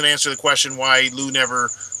still doesn't answer the question why Lou never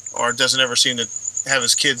or doesn't ever seem to have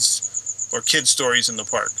his kids or kid stories in the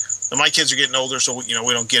park. Now, my kids are getting older, so we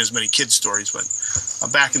don't get as many kid stories. But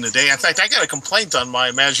back in the day, in fact, I got a complaint on my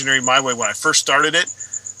Imaginary My Way when I first started it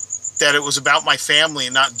that it was about my family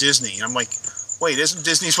and not Disney. And I'm like, wait, isn't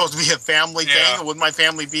Disney supposed to be a family thing? Would my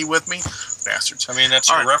family be with me? Bastards. I mean, that's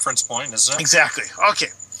your reference point, isn't it? Exactly. Okay.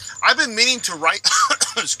 I've been meaning to write,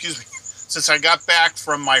 excuse me, since I got back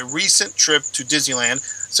from my recent trip to Disneyland,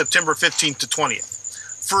 September 15th to 20th.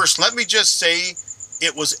 First, let me just say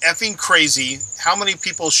it was effing crazy how many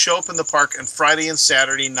people show up in the park on Friday and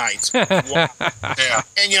Saturday nights. Wow. Yeah.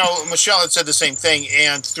 And, Michelle had said the same thing.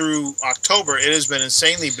 And through October, it has been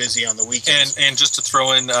insanely busy on the weekends. And just to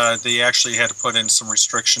throw in, they actually had to put in some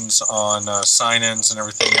restrictions on sign-ins and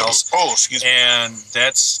everything else. Oh, excuse me. And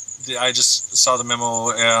I just saw the memo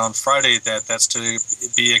on Friday that's to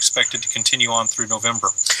be expected to continue on through November.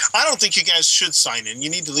 I don't think you guys should sign in. You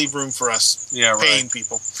need to leave room for us paying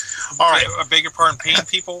people. All right. I beg your pardon, paying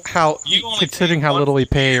people? Considering how little we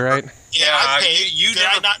pay, right? Yeah, I pay.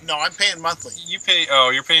 No, I'm paying monthly.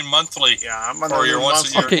 You're paying monthly. Yeah, I'm on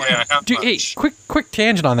once a year. Okay, quick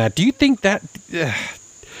tangent on that. Do you think that...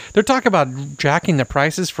 they're talking about jacking the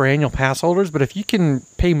prices for annual pass holders, but if you can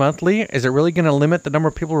pay monthly, is it really going to limit the number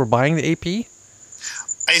of people who are buying the AP?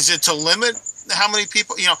 Is it to limit how many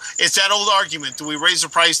people? It's that old argument. Do we raise the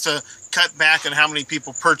price to cut back on how many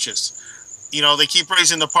people purchase? They keep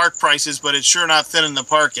raising the park prices, but it's sure not thinning the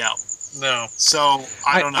park out. No. So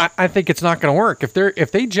I don't know. I think it's not going to work.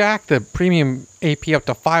 If they jack the premium AP up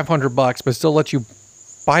to $500, but still let you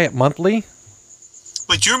buy it monthly.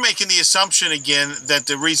 But you're making the assumption again that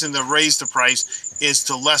the reason to raise the price is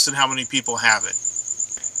to lessen how many people have it.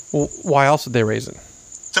 Well, why else would they raise it?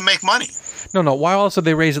 To make money. No. Why else would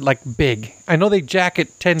they raise it like big? I know they jack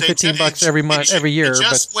it 10, They 15 ju- bucks it- every it month, ju- every year. It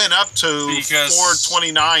just went up to Because-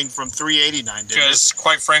 $429 from $389. Because,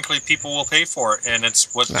 quite frankly, people will pay for it, and it's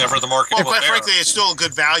whatever the market Well, will quite bear. frankly, it's still a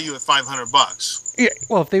good value at $500. Yeah,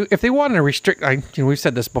 well, if they want to restrict, we've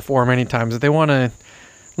said this before many times. If they want to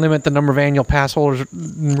limit the number of annual pass holders,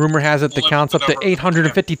 rumor has it that Limit counts the up to number,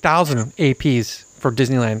 850,000 APs for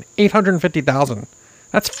Disneyland. 850,000.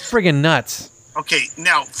 That's friggin' nuts. Okay,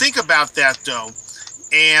 now think about that though.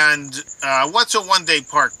 And what's a one-day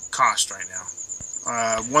park cost right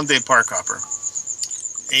now? One-day park hopper,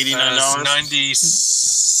 $89.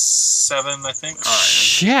 97, I think. All right.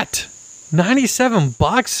 Shit,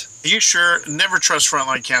 $97. Are you sure? Never trust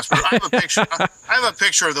Frontline Casper. I have a picture. I have a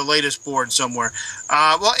picture of the latest board somewhere.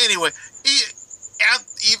 Well, anyway,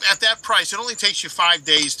 at that price, it only takes you 5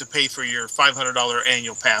 days to pay for your $500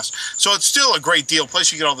 annual pass. So it's still a great deal.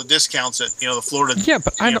 Plus, you get all the discounts that the Florida. Yeah,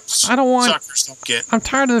 but I don't want. Suckers don't get. I'm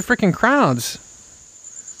tired of the freaking crowds.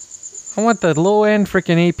 I want the low end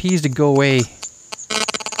freaking APs to go away.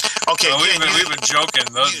 Okay, We've been joking.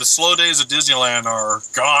 The slow days of Disneyland are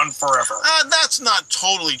gone forever. that's not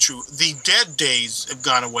totally true. The dead days have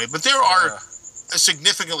gone away, but there are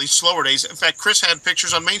significantly slower days. In fact, Chris had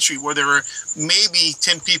pictures on Main Street where there were maybe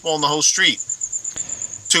 10 people on the whole street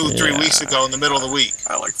 2-3 weeks ago in the middle of the week.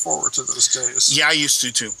 I look forward to those days. Yeah, I used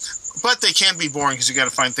to too. But they can be boring because you got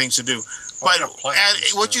to find things to do. Well, I But got plenty of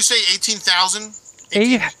things to what'd do. you say, 18,000?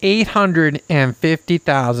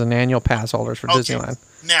 850,000 annual pass holders for Okay. Disneyland.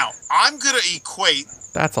 Now, I'm going to equate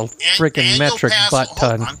That's a freaking annual metric pass- butt hold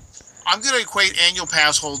ton. on. I'm going to equate annual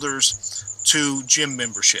pass holders to gym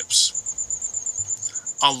memberships.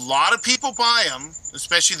 A lot of people buy them,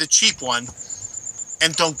 especially the cheap one,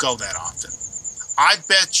 and don't go that often. I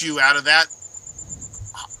bet you out of that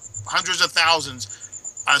hundreds of thousands,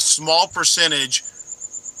 a small percentage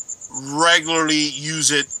regularly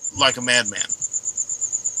use it like a madman.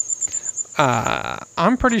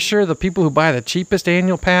 I'm pretty sure the people who buy the cheapest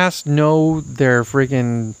annual pass know their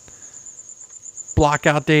freaking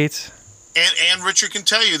blockout dates. And Richard can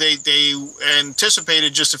tell you they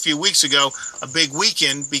anticipated just a few weeks ago a big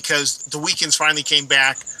weekend because the weekends finally came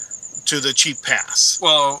back to the cheap pass.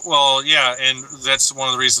 Well, yeah, and that's one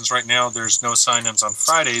of the reasons right now there's no sign-ins on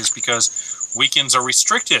Fridays because weekends are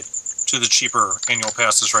restricted to the cheaper annual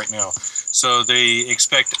passes right now. So they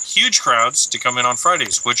expect huge crowds to come in on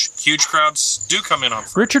Fridays, which huge crowds do come in on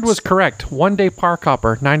Fridays. Richard was correct. 1 day park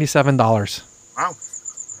hopper, $97. Wow.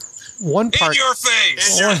 One park. In your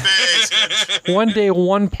face! In your face. 1 day,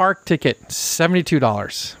 one park ticket,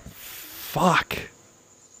 $72. Fuck.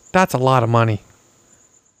 That's a lot of money.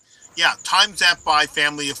 Yeah, times that by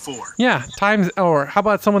family of 4. Yeah, times, or how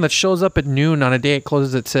about someone that shows up at noon on a day it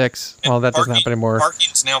closes at 6? Well, that doesn't happen anymore.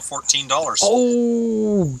 Parking's now $14.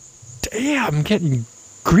 Oh, damn, getting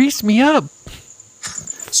grease me up.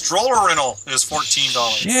 Stroller rental is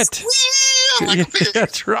 $14. Shit. Yeah, like a pig.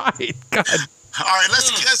 That's right. God All right, let's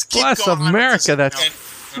keep bless going on with America. this. That's And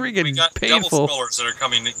we friggin' got double painful. strollers that are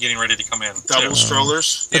getting ready to come in. Double too.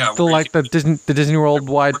 strollers. Yeah, The, like the Disney World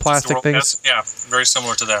wide plastic things. Yeah, very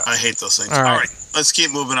similar to that. I hate those things. All All right. right, let's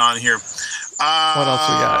keep moving on here. What else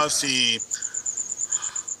we got? Let's see.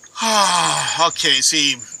 Okay,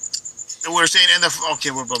 see. We're saying, blah,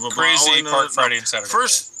 blah, blah, blah. Crazy Oh, no, Park no. Friday and Saturday.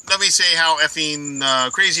 First, let me say how effing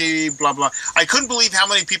crazy, blah, blah. I couldn't believe how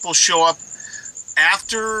many people show up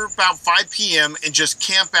after about 5 p.m. and just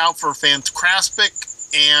camp out for Fantastic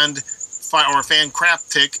and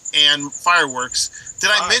Fantastic and fireworks.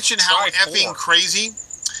 Did I mention how try effing 4. crazy?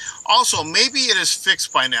 Also, maybe it is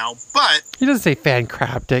fixed by now, but He doesn't say fan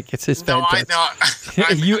crap, Dick. It's his no, fan.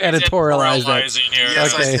 I You editorialized that. Editorializing here.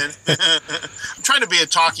 Yes, Okay. I did. I'm trying to be a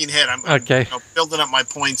talking head. I'm Okay. building up my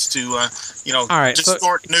points to, All right, so-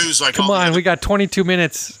 distort news like Come all the on, other- we got 22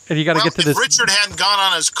 minutes, and you got to Well, get to if this. Richard hadn't gone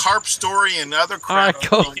on his carp story and other All right,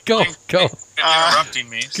 crap. go. Interrupting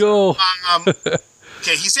me. Go.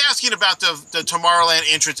 Okay, he's asking about the Tomorrowland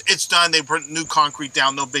entrance. It's done. They put new concrete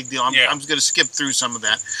down. No big deal. I'm just going to skip through some of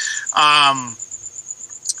that.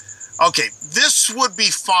 Okay, this would be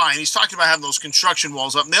fine. He's talking about having those construction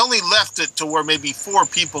walls up. And they only left it to where maybe 4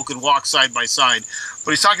 people could walk side by side.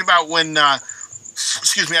 But he's talking about when, I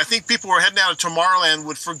think people were heading out of Tomorrowland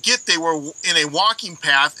would forget they were in a walking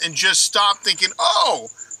path and just stop thinking, oh,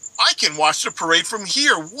 I can watch the parade from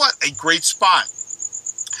here. What a great spot.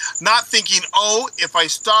 Not thinking, oh, if I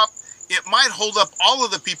stop, it might hold up all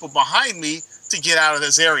of the people behind me to get out of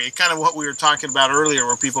this area. Kind of what we were talking about earlier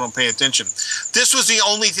where people don't pay attention. This was the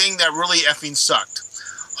only thing that really effing sucked.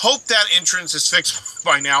 Hope that entrance is fixed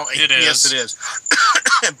by now. It Yes, is. it is.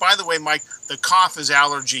 And by the way, Mike, the cough is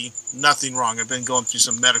allergy. Nothing wrong. I've been going through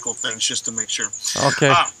some medical things just to make sure.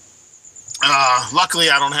 Okay. Luckily,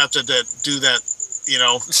 I don't have to do that.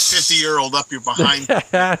 50-year-old up your behind.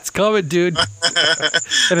 It's coming, dude.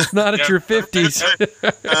 And it's not at your 50s.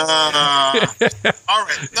 All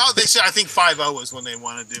right. No, they said I think 5-0 is when they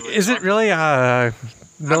want to do it. Is it really?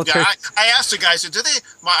 Military? I asked the guys, do they?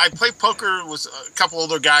 I play poker with a couple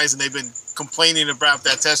older guys, and they've been complaining about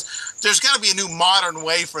that test. There's got to be a new modern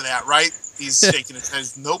way for that, right? He's shaking his head.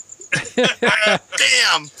 Nope.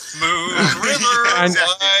 Damn. Moon River,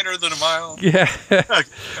 wider than a mile. Yeah.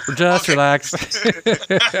 Just relax.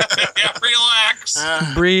 Yeah, relax.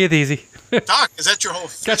 Breathe easy. Doc, is that your whole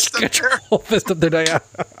fist up there? Whole fist up there, yeah.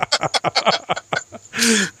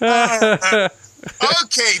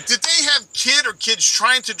 Okay, did they have kids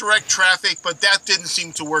trying to direct traffic, but that didn't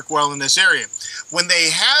seem to work well in this area? When they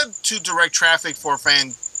had to direct traffic for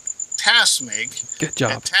Fantasmic, good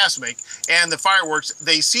job. Fantasmic, and the fireworks,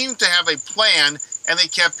 they seemed to have a plan, and they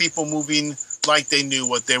kept people moving like they knew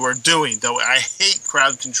what they were doing. Though I hate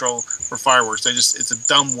crowd control for fireworks. It's a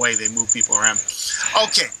dumb way they move people around.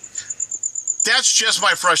 Okay. That's just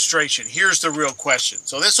my frustration. Here's the real question.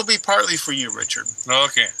 So this will be partly for you, Richard.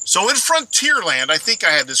 Okay. So in Frontierland, I think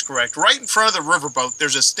I had this correct. Right in front of the riverboat,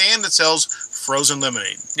 there's a stand that sells frozen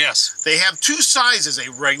lemonade. Yes. They have two sizes: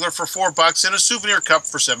 a regular for $4 and a souvenir cup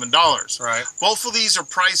for $7. Right. Both of these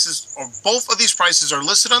prices are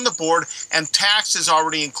listed on the board, and tax is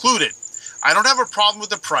already included. I don't have a problem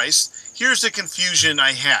with the price. Here's the confusion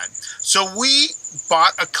I had. So we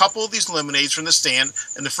bought a couple of these lemonades from the stand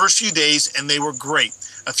in the first few days, and they were great.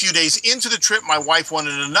 A few days into the trip, my wife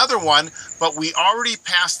wanted another one, but we already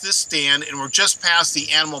passed this stand, and we're just past the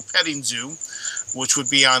animal petting zoo, which would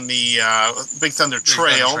be on the Big Thunder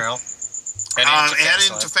Trail.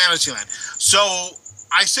 Heading to Fantasyland. So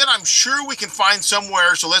I said, I'm sure we can find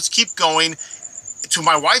somewhere, so let's keep going. To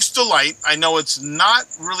my wife's delight, I know it's not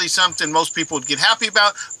really something most people would get happy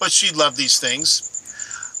about, but she loved these things.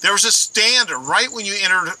 There was a stand right when you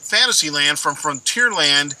entered Fantasyland from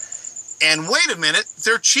Frontierland, and wait a minute,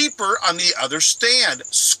 they're cheaper on the other stand.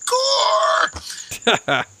 Score!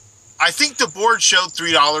 I think the board showed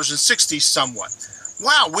 $3.60 somewhat.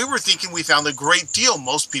 Wow, we were thinking we found a great deal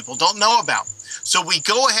most people don't know about. So we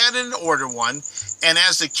go ahead and order one, and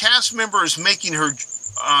as the cast member is making her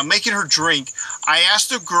drink, I asked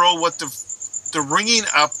the girl what the ringing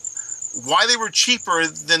up, why they were cheaper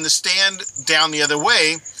than the stand down the other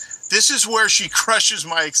way. This is where she crushes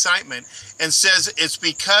my excitement and says it's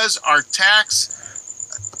because our tax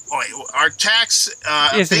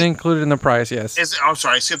isn't included in the price. Yes. I'm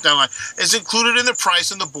sorry, I skipped down line. Is included in the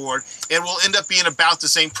price on the board. It will end up being about the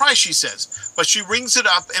same price, she says. But she rings it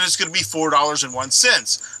up, and it's going to be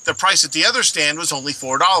 $4.01. The price at the other stand was only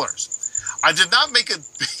 $4. I did not make a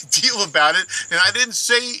big deal about it, and I didn't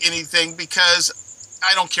say anything because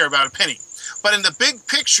I don't care about a penny. But in the big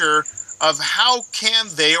picture of how can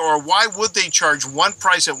they or why would they charge one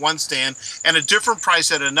price at one stand and a different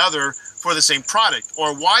price at another for the same product?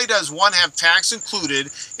 Or why does one have tax included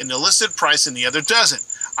in the listed price and the other doesn't?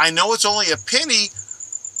 I know it's only a penny,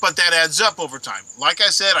 but that adds up over time. Like I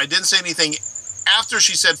said, I didn't say anything after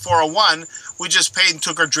she said 401. We just paid and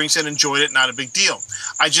took our drinks and enjoyed it. Not a big deal.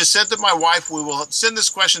 I just said to my wife, we will send this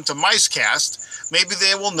question to MiceCast. Maybe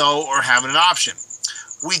they will know or have an option.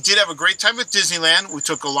 We did have a great time at Disneyland. We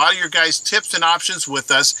took a lot of your guys' tips and options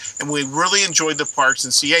with us, and we really enjoyed the parks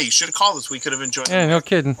and CA. You should have called us. We could have enjoyed it. Yeah, no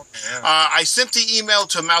kidding. I sent the email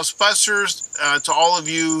to Mousebusters, to all of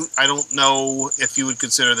you. I don't know if you would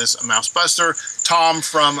consider this a Mousebuster. Tom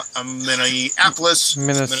from Minneapolis,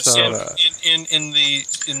 Minnesota. In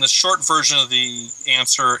the short version of the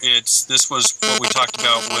answer, this was what we talked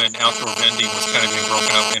about when outdoor vending was kind of being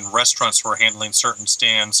broken up in restaurants who were handling certain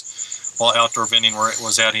stands, while outdoor vending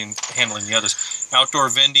was handling the others. Outdoor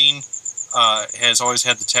vending has always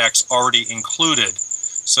had the tax already included.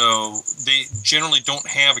 So they generally don't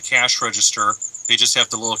have a cash register. They just have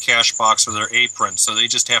the little cash box or their apron. So they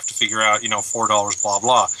just have to figure out, $4, blah,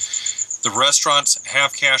 blah. The restaurants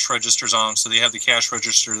have cash registers on them, so they have the cash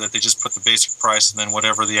register that they just put the basic price, and then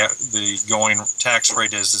whatever the going tax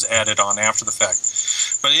rate is added on after the fact.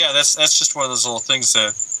 But yeah, that's just one of those little things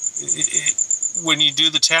that when you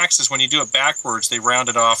do the taxes, when you do it backwards, they round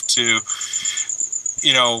it off to,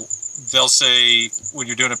 they'll say when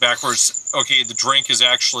you're doing it backwards, okay, the drink is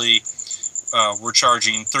actually we're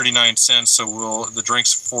charging 39 cents, so the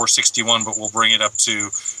drink's $4.61, but we'll bring it up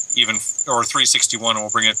to or $3.61, and we'll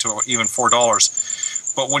bring it to even $4.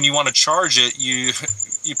 But when you want to charge it, you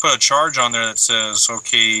put a charge on there that says,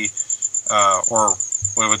 okay, or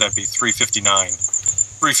what would that be,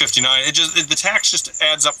 $3.59. $3.59. The tax just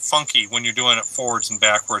adds up funky when you're doing it forwards and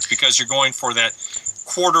backwards because you're going for that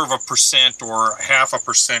 0.25% or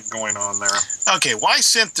 0.5% going on there. Okay, well, I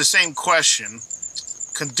sent the same question,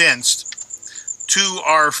 condensed, to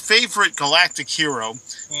our favorite galactic hero,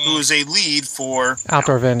 who is a lead for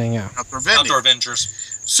Outdoor vending, yeah. Outdoor vending. Outdoor Avengers.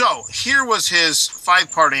 So here was his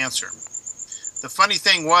 5-part answer. The funny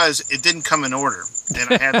thing was, it didn't come in order, and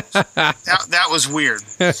I had that was weird.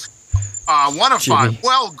 1 of 5.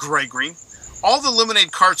 Well, Gregory, all the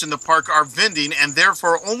lemonade carts in the park are vending and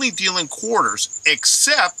therefore only dealing quarters,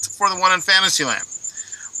 except for the one in Fantasyland.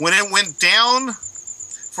 When it went down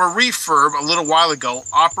for refurb a little while ago,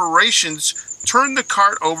 operations turned the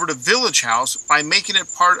cart over to Village House by making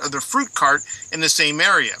it part of the fruit cart in the same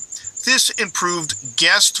area. This improved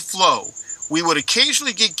guest flow. We would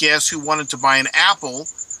occasionally get guests who wanted to buy an apple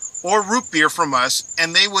or root beer from us,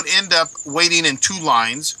 and they would end up waiting in 2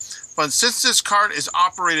 lines. But since this cart is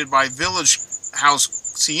operated by Village House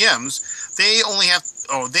CMs, they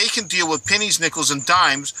can deal with pennies, nickels, and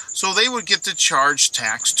dimes, so they would get the charge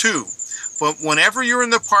tax too. But whenever you're in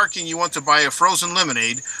the park and you want to buy a frozen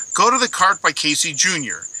lemonade, go to the cart by Casey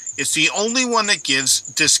Jr. It's the only one that gives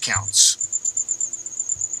discounts.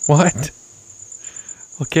 What?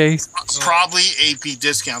 Okay. Probably AP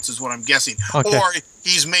discounts is what I'm guessing. Okay. Or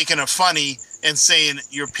he's making a funny and saying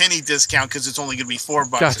your penny discount because it's only going to be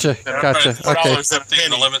 $4. Gotcha. Okay.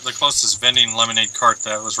 The closest vending lemonade cart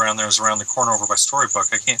that was around there is around the corner over by Storybook.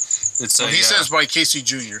 I can't. It's he says by Casey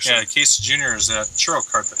Jr. So. Yeah, Casey Jr. is that churro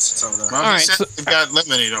cart that sits over there. Well, he said they've got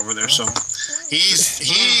lemonade over there, so he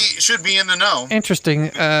should be in the know.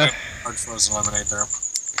 Interesting. Hard frozen lemonade there.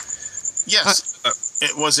 Yes,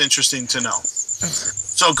 it was interesting to know.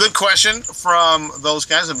 So good question from those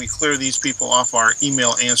guys. Let me clear these people off our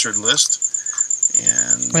email answered list.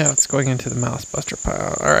 And yeah, it's going into the Mouse Buster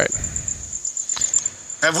pile. All right.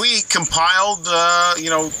 Have we compiled,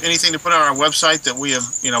 anything to put on our website that we have,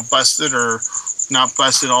 busted or not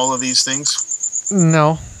busted all of these things?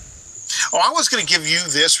 No. Oh, I was going to give you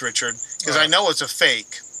this, Richard, because I know it's a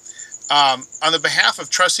fake. On the behalf of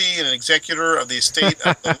trustee and an executor of the estate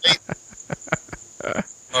of the late.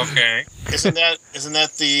 Okay. Isn't that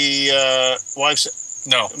the wife's?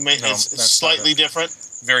 No. It's slightly different.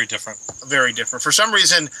 Very different. Very different. For some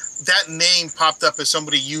reason, that name popped up as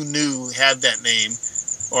somebody you knew had that name,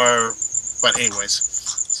 but anyways.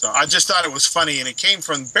 So I just thought it was funny, and it came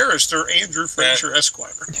from Barrister Andrew Fraser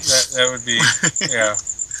Esquire. That would be, yeah.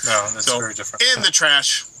 No, that's very different. In the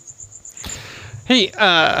trash. Hey,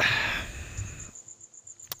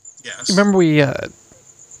 yes. Remember we,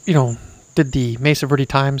 did the Mesa Verde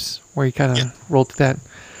Times where you kind of rolled to that?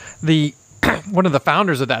 One of the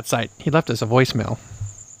founders of that site, he left us a voicemail.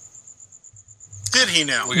 Did he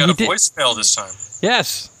now? We got a voicemail this time.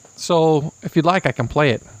 Yes. So if you'd like, I can play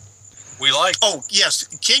it. We like. Oh yes.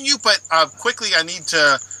 Can you? But quickly, I need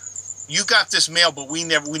to. You got this mail, but we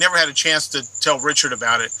never had a chance to tell Richard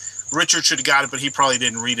about it. Richard should have got it, but he probably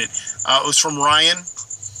didn't read it. It was from Ryan.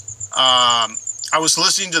 I was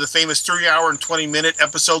listening to the famous 3-hour and 20-minute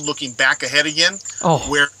episode, Looking Back Ahead Again,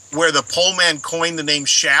 where the pole man coined the name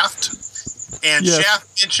Shaft. And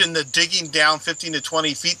Shaft mentioned the digging down 15 to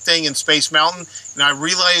 20 feet thing in Space Mountain, and I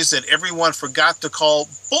realized that everyone forgot to call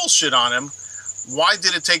bullshit on him. Why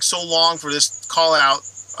did it take so long for this to call out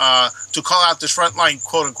this frontline,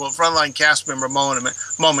 quote unquote, frontline cast member moment?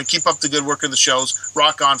 Keep up the good work of the shows.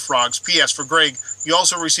 Rock on, frogs. P.S. For Greg, you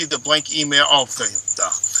also received a blank email. Fugs.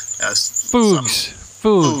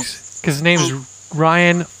 Because his name is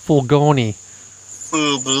Ryan Fulgoni.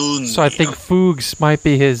 So I think Fugs might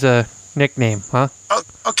be his nickname, huh? Oh,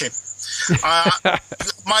 okay.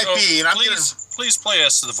 Might be. And please play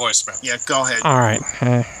us to the voicemail. Yeah, go ahead. All right.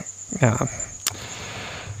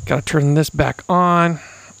 Got to turn this back on.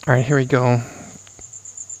 All right, here we go.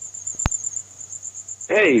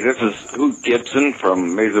 Hey, this is Hoot Gibson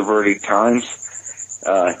from Mesa Verde Times.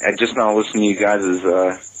 I just now listened to you guys'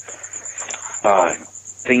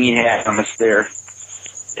 thing you had on us there,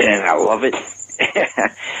 and I love it.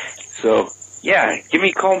 So, yeah, give me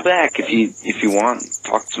a call back if you want.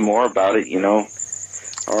 Talk some more about it,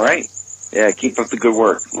 All right? Yeah, keep up the good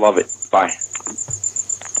work. Love it. Bye.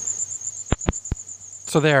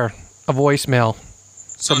 So there, a voicemail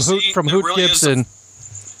from Hoot Gibson.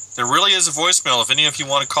 There really is a voicemail. If any of you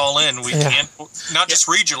want to call in, we can not just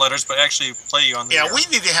read your letters, but actually play you on the air. We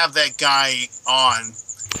need to have that guy on.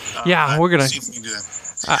 We're going to see if we can do that.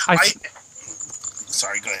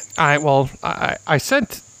 Sorry, go ahead. I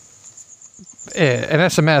sent an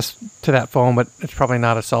SMS to that phone, but it's probably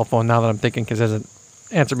not a cell phone now that I'm thinking, because it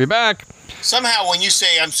answer me back. Somehow, when you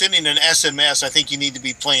say I'm sending an SMS, I think you need to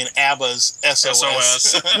be playing ABBA's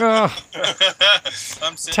SOS.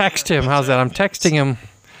 Text him. How's that? I'm texting him.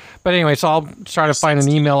 But anyway, so I'll try to find an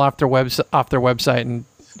email off their website and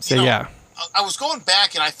say, yeah. I was going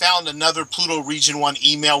back and I found another Pluto Region 1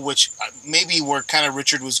 email, which maybe where kind of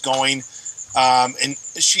Richard was going. And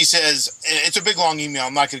she says, it's a big, long email.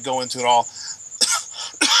 I'm not going to go into it all.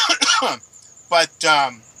 But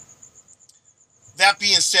that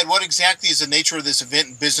being said, what exactly is the nature of this event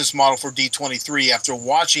and business model for D23 after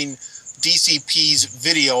watching DCP's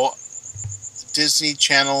video? Disney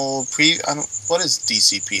Channel what is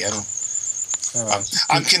DCP?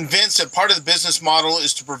 I'm convinced that part of the business model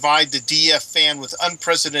is to provide the DF fan with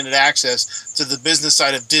unprecedented access to the business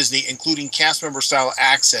side of Disney, including cast member style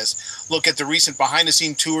access. Look at the recent behind the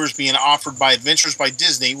scene tours being offered by Adventures by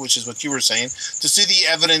Disney, which is what you were saying, to see the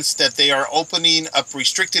evidence that they are opening up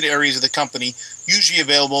restricted areas of the company, usually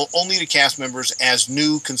available only to cast members as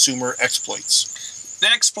new consumer exploits. The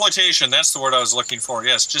exploitation, that's the word I was looking for.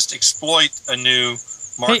 Yes, just exploit a new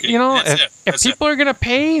market. Hey, if people are going to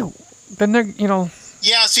pay, then they're,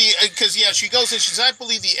 Yeah, see, because, she goes and she says, I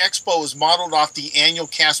believe the expo is modeled off the annual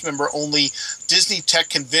cast member only Disney Tech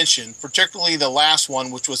Convention, particularly the last one,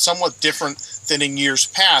 which was somewhat different than in years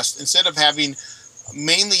past. Instead of having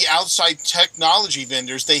mainly outside technology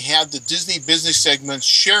vendors, they had the Disney business segments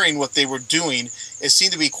sharing what they were doing. It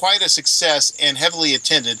seemed to be quite a success and heavily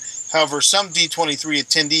attended. However, some D23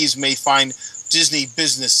 attendees may find Disney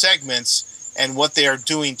business segments and what they are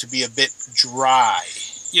doing to be a bit dry.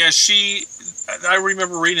 Yeah, I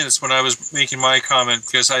remember reading this when I was making my comment,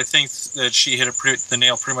 because I think that she hit the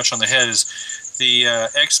nail pretty much on the head. Is the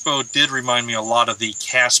expo did remind me a lot of the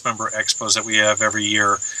cast member expos that we have every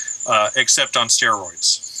year, except on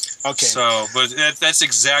steroids. Okay. So, but that's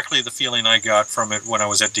exactly the feeling I got from it when I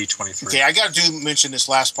was at D23. Okay, I got to mention this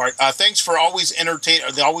last part. Thanks for always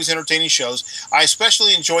entertaining shows. I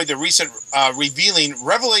especially enjoyed the recent revealing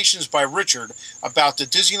revelations by Richard about the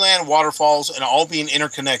Disneyland waterfalls and all being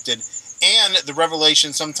interconnected, and the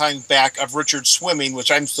revelation sometime back of Richard swimming,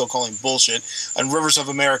 which I'm still calling bullshit, on Rivers of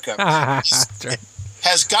America.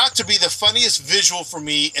 Has got to be the funniest visual for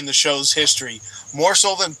me in the show's history. More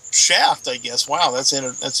so than Shaft, I guess. Wow, that's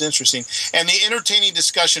interesting. And the entertaining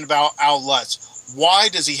discussion about Al Lutz. Why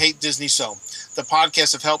does he hate Disney so? The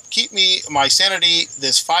podcast have helped keep my sanity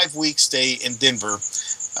this 5-week stay in Denver.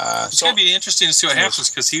 It's going to be interesting to see what happens,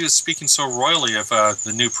 because he was speaking so royally of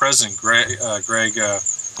the new president, Greg.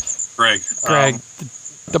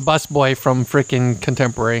 The busboy from frickin'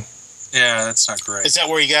 Contemporary. Yeah, that's not Greg. Is that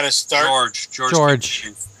where you got to start?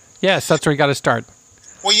 George. Yes, that's where you got to start.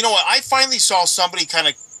 Well, you know what? I finally saw somebody kind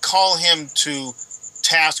of call him to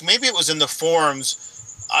task. Maybe it was in the forums.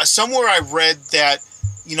 Somewhere I read that,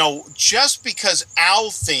 just because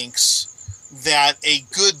Al thinks that a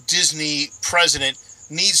good Disney president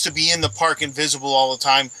needs to be in the park and visible all the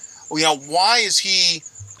time, why is he...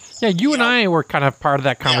 Yeah, you and I were kind of part of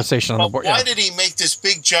that conversation on the board. Why did he make this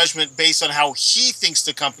big judgment based on how he thinks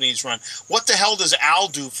the company is run? What the hell does Al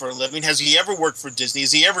do for a living? Has he ever worked for Disney?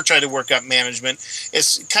 Has he ever tried to work up management?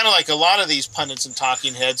 It's kind of like a lot of these pundits and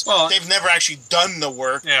talking heads. Well, they've never actually done the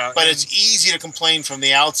work, but it's easy to complain from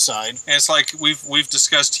the outside. And it's like we've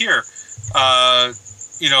discussed here. The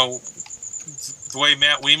way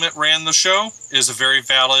Matt Ouimet ran the show is a very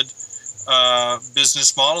valid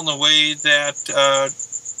business model, and the way that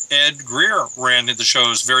Ed Greer ran the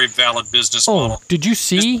show is very valid business model. Oh, did you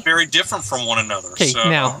see? It's very different from one another. Okay, so.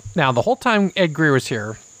 Now the whole time Ed Greer was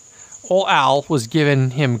here, old Al was giving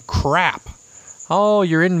him crap. Oh,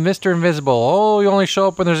 you're in Mr. Invisible. Oh, you only show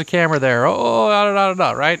up when there's a camera there. Oh,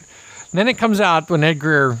 right? And then it comes out when Ed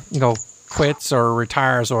Greer, quits or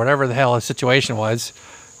retires or whatever the hell his situation was,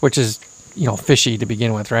 which is, fishy to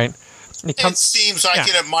begin with, right? It seems like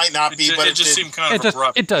it might not be, but it just seemed kind of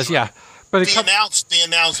abrupt. It does, yeah. But the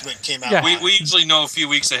announcement came out. Yeah. We usually know a few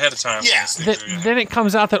weeks ahead of time. Yeah. Then it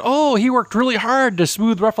comes out that, he worked really hard to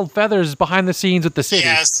smooth ruffled feathers behind the scenes with the city.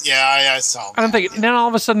 Yes, I saw that. And I'm thinking, and then all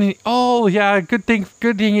of a sudden, good thing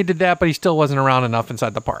he did that, but he still wasn't around enough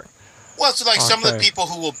inside the park. Well, it's like some of the people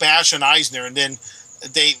who will bash on Eisner, and then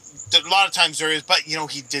a lot of times there is, but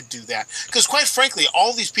he did do that. Because quite frankly,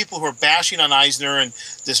 all these people who are bashing on Eisner and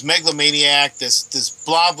this megalomaniac, this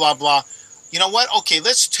blah, blah, blah, you know what? Okay,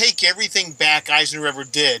 let's take everything back Eisner ever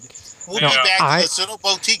did. We'll be back to this little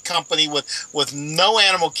boutique company with no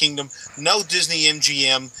Animal Kingdom, no Disney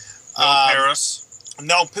MGM. No Paris.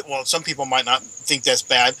 No, well, some people might not think that's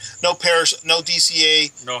bad. No Paris, no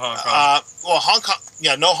DCA. No Hong Kong. Hong Kong,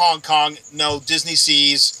 no Hong Kong, no Disney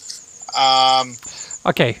Seas.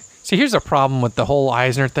 Okay, see, here's a problem with the whole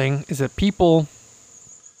Eisner thing, is that people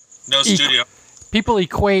No studio. people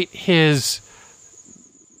equate his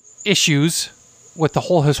issues with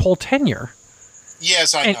his whole tenure.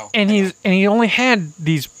 Yes, I know. And he only had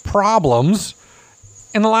these problems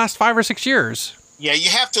in the last 5 or 6 years. Yeah,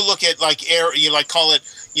 you have to look at call it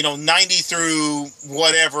 90 through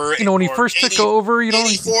whatever. When he first took over,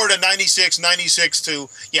 84 to 96, 96 to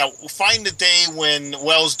find the day when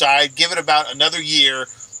Wells died, give it about another year,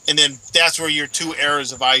 and then that's where your 2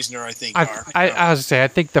 eras of Eisner, I think, are. I was to say, I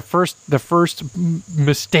think the first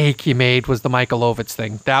mistake he made was the Michael Ovitz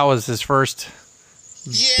thing. That was his first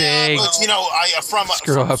big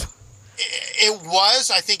screw up. It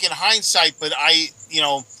was, I think, in hindsight, but I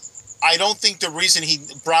don't think the reason he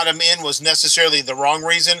brought him in was necessarily the wrong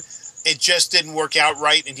reason. It just didn't work out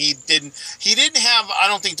right, and he didn't have, I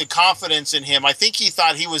don't think, the confidence in him. I think he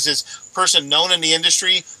thought he was this person known in the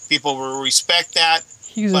industry. People will respect that.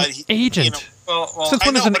 He was an agent. Since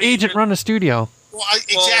when does an agent run a studio? Well,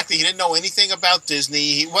 exactly. He didn't know anything about Disney.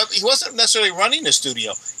 He wasn't necessarily running a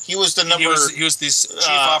studio. He was the number. He was the chief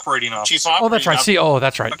operating officer. That's right.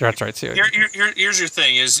 That's right. That's right. Here's your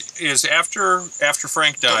thing: is after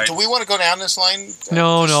Frank died. Do we want to go down this line?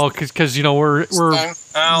 No, because we're. We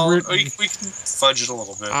can fudge it a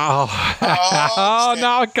little bit. Oh,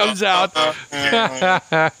 now it comes out.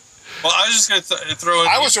 Well, I was just going to throw in.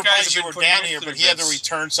 I was surprised you were down here, but he had to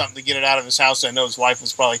return something to get it out of his house. I know his wife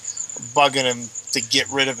was probably bugging him to get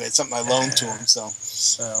rid of it. Something I loaned to him. So.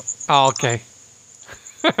 Oh, okay.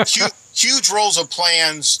 Huge rolls of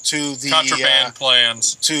plans to the contraband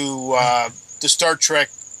plans to the Star Trek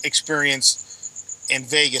experience in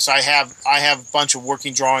Vegas. I have a bunch of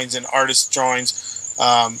working drawings and artist drawings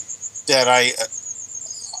that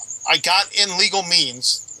I got in legal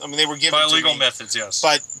means. I mean, they were given by to legal me, methods, yes.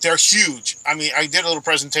 But they're huge. I mean, I did a little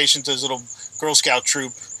presentation to his little Girl Scout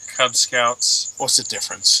troop. Cub Scouts. What's the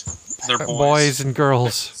difference? They're boys and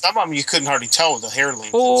girls. Some of them you couldn't hardly tell with the hair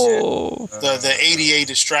length. Oh, the ADA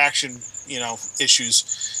distraction,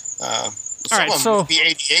 issues. All right, so the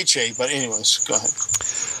ADHA, but anyways, go ahead.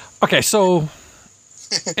 Okay, so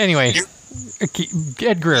anyway,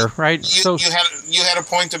 Ed Greer, right? You had a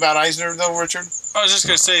point about Eisner, though, Richard. I was just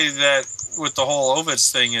going to say that with the whole Ovitz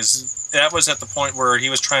thing that was at the point where he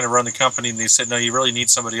was trying to run the company, and they said, no, you really need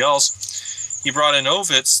somebody else. He brought in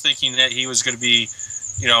Ovitz thinking that he was going to be,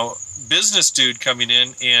 business dude coming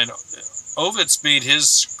in, and Ovitz made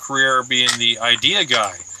his career being the idea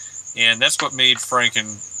guy, and that's what made Frank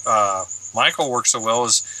and Michael work so well.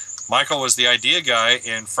 Is Michael was the idea guy,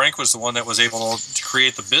 and Frank was the one that was able to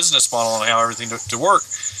create the business model and how everything to work.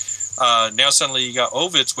 Now suddenly you got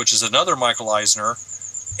Ovitz, which is another Michael Eisner,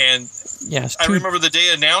 and yes, I remember the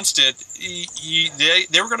day announced it.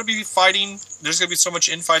 They were going to be fighting. There's going to be so much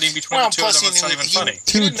infighting between the two of them. It's not even funny.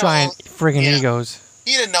 Two giant friggin' egos.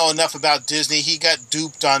 He didn't know enough about Disney. He got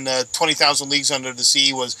duped on 20,000 Leagues Under the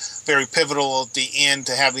Sea. Was very pivotal at the end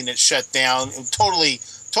to having it shut down. Totally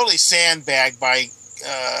sandbagged by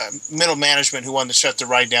middle management who wanted to shut the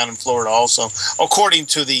ride down in Florida. Also, according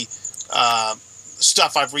to the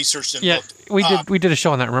stuff I've researched and looked. We did a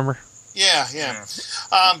show on that. Remember? Yeah.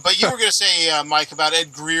 But you were going to say, Mike, about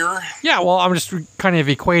Ed Greer. Yeah, well, I'm just kind of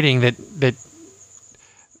equating that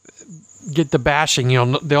get the bashing.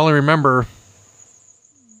 They only remember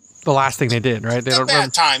the last thing they did, right? They don't bad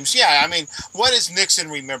remember times. Yeah, I mean, what is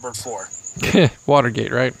Nixon remembered for?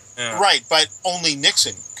 Watergate, right? Yeah. Right, but only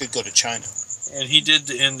Nixon could go to China. And he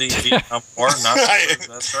did in the Vietnam War.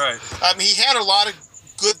 That's right. He had a lot of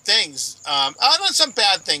good things, and some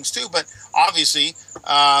bad things too. But obviously,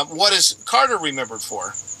 what is Carter remembered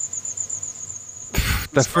for?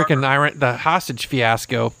 The freaking the hostage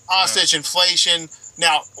fiasco. Hostage inflation.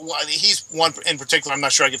 Now, he's one in particular. I'm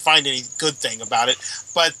not sure I could find any good thing about it,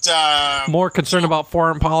 but more concerned about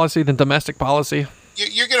foreign policy than domestic policy.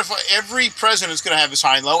 You're going to find every president is going to have his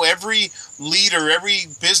high and low. Every leader, every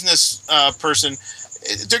business person,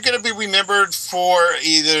 they're going to be remembered for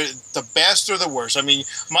either the best or the worst. I mean,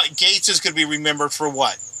 Gates is going to be remembered for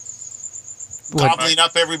what? Gobbling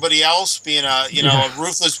up everybody else, being a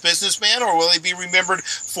ruthless businessman, or will he be remembered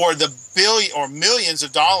for the billion or millions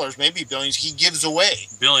of dollars, maybe billions, he gives away?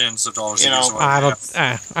 Billions of dollars. He gives away.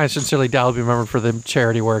 I sincerely doubt he'll be remembered for the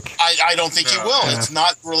charity work. I don't think he will. Yeah. It's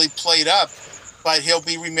not really played up, but he'll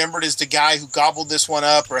be remembered as the guy who gobbled this one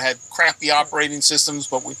up or had crappy operating systems,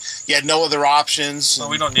 but he had no other options. Well,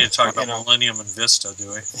 we don't need to talk about Millennium and Vista,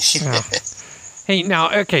 do we? Yeah. Hey,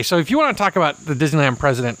 now, okay, so if you want to talk about the Disneyland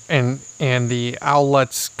president and the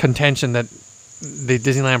outlet's contention that the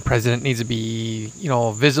Disneyland president needs to be,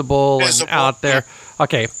 visible and out there. Yeah.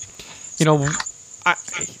 Okay.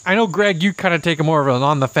 I know, Greg, you kind of take a more of an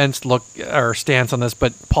on-the-fence look or stance on this,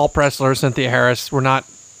 but Paul Pressler, Cynthia Harris were not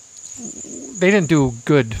they didn't do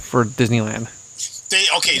good for Disneyland.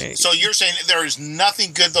 So you're saying there is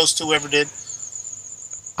nothing good those two ever did?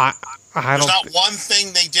 I There's don't. not one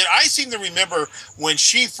thing they did. I seem to remember when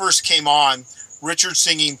she first came on, Richard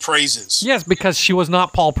singing praises. Yes, because she was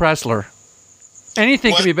not Paul Pressler.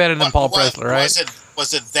 Anything could be better than Paul Pressler, right?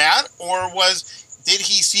 Was it that, or did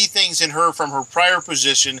he see things in her from her prior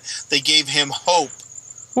position that gave him hope?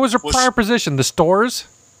 What was her prior position? The stores?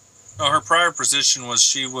 No, her prior position was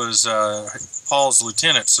she was Paul's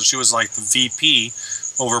lieutenant, so she was like the VP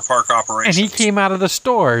over park operations. And he came out of the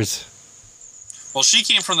stores. Well, she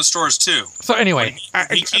came from the stores too. So anyway,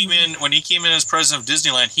 when he came in as president of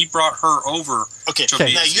Disneyland, he brought her over. Okay. To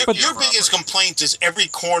Now, your biggest complaint is every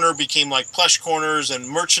corner became like plush corners and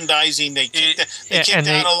merchandising. They kicked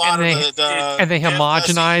out a lot of the and they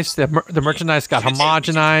homogenized the merchandise got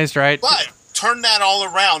homogenized, right? But turn that all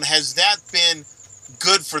around. Has that been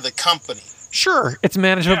good for the company? Sure, it's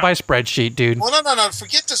management by spreadsheet, dude. Well, no.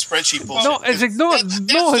 Forget the spreadsheet bullshit. No, it's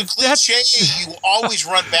that's the cliche you always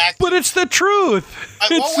run back to. But it's the truth.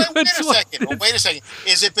 Wait a second.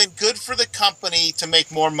 Has it been good for the company to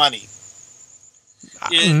make more money?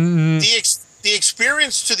 The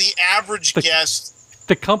experience to the average guest.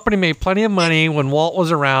 The company made plenty of money when Walt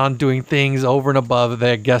was around doing things over and above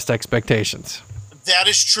their guest expectations. That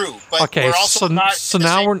is true, but we're also not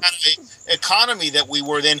now we're kind of economy that we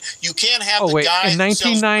were then. You can't have the guy in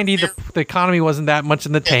 1990 the economy wasn't that much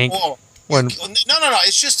in the tank. No.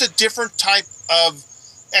 It's just a different type of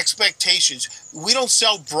expectations. We don't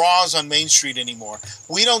sell bras on Main Street anymore.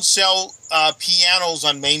 We don't sell pianos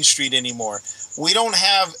on Main Street anymore. We don't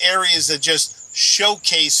have areas that just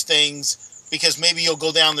showcase things. Because maybe you'll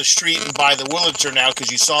go down the street and buy the Wurlitzer now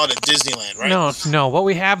because you saw it at Disneyland, right? No. What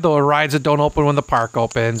we have, though, are rides that don't open when the park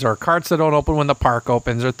opens, or carts that don't open when the park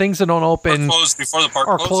opens, or things that don't open... Or close before the park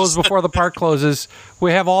closes. Or close before the park closes.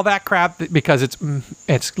 We have all that crap because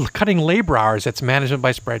it's cutting labor hours. It's management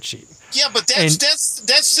by spreadsheet. Yeah, but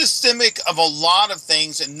that's systemic of a lot of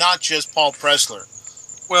things and not just Paul Pressler.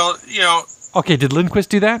 Well, Okay, did Lindquist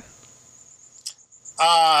do that?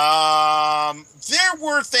 There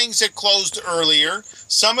were things that closed earlier.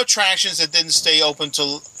 Some attractions that didn't stay open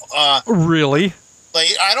till really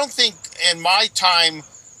late. I don't think in my time,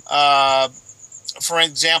 for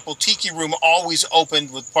example, Tiki Room always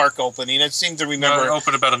opened with park opening. I seem to remember it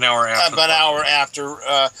opened about an hour after. About an hour after.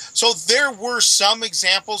 So there were some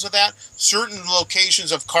examples of that. Certain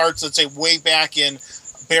locations of carts, let's say way back in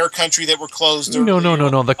Bear Country, that were closed. No.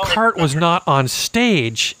 The cart was not on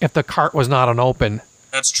stage if the cart was not on open.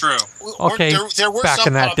 That's true. Okay, there were back some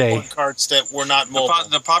in that popcorn day. carts that were not mobile.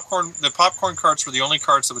 The popcorn carts were the only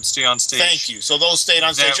carts that would stay on stage. Thank you. So those stayed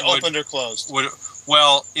on stage, opened or closed.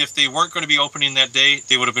 Well, if they weren't going to be opening that day,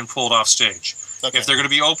 they would have been pulled off stage. Okay. If they're going to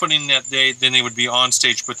be opening that day, then they would be on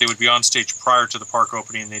stage, but they would be on stage prior to the park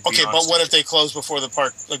opening. But what if they closed before the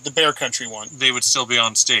park, like the Bear Country one? They would still be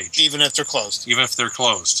on stage, even if they're closed.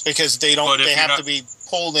 Because they don't. They have to be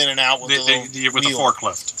pulled in and out with the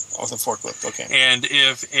forklift. Oh, the forklift. Okay. And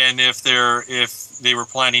if they were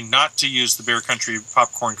planning not to use the Bear Country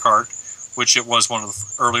popcorn cart, which it was one of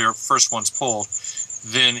the first ones pulled,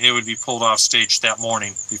 then it would be pulled off stage that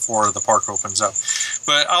morning before the park opens up.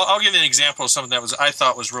 But I'll give you an example of something that I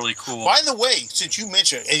thought was really cool. By the way, since you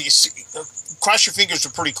mentioned cross your fingers are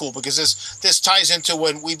pretty cool because this ties into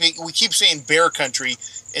when we keep saying Bear Country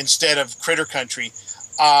instead of Critter Country.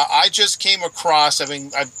 I just came across.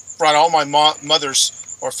 I brought all my mother's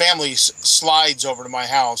or family's slides over to my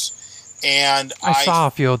house, and I saw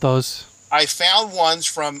a few of those. I found ones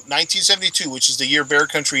from 1972, which is the year Bear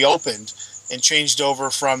Country opened and changed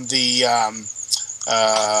over from the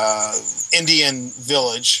Indian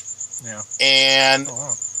Village. Yeah. And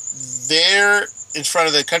they're in front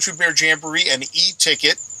of the Country Bear Jamboree, an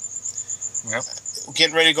e-ticket. Yep.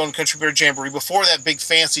 Getting ready to go to Country Bear Jamboree. Before that big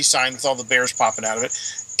fancy sign with all the bears popping out of it.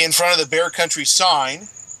 In front of the Bear Country sign.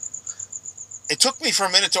 It took me for a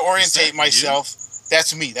minute to orientate myself. You?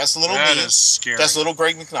 That's me. That's little me. That is scary. That's little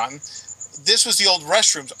Greg McNaughton. This was the old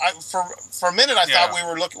restrooms. For a minute, I thought we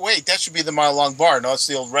were looking. Wait, that should be the Mile Long Bar. No, it's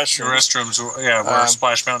the old restrooms. The restrooms, where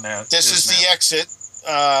Splash Mountain is. This is the exit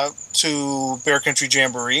to Bear Country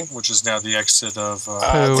Jamboree, which is now the exit of.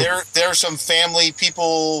 There are some family,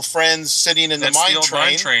 people, friends sitting in the mine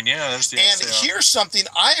train. Yeah, there's the. And here's something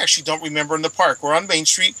I actually don't remember in the park. We're on Main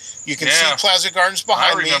Street. You can see Plaza Gardens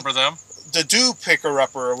behind me. I remember them. The Dew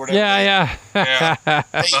Picker-Upper or whatever. Yeah. The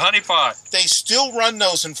Honey Pot. They still run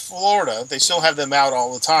those in Florida. They still have them out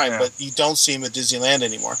all the time, but you don't see them at Disneyland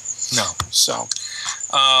anymore. No. So.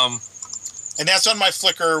 And that's on my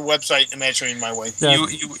Flickr website, Imagining My Way. Yeah.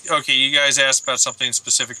 You guys asked about something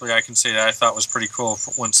specifically I can say that I thought was pretty cool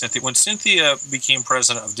when Cynthia became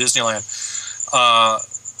president of Disneyland.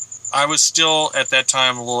 I was still at that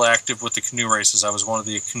time a little active with the canoe races. I was one of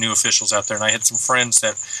the canoe officials out there, and I had some friends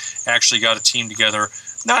that actually got a team together,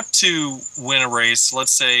 not to win a race.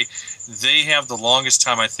 Let's say they have the longest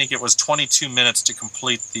time. I think it was 22 minutes to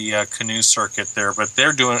complete the canoe circuit there, but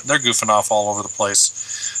they're goofing off all over the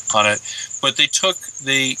place on it. But they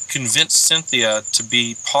convinced Cynthia to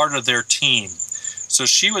be part of their team. So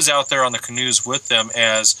she was out there on the canoes with them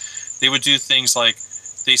as they would do things like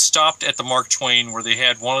they stopped at the Mark Twain where they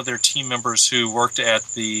had one of their team members who worked at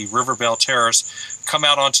the River Belle Terrace come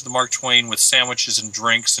out onto the Mark Twain with sandwiches and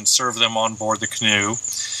drinks and serve them on board the canoe.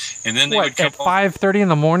 And then they would come at 5:30 in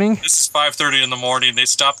the morning? This is 5:30 in the morning. They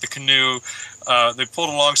stopped the canoe. They pulled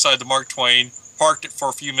alongside the Mark Twain, parked it for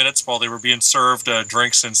a few minutes while they were being served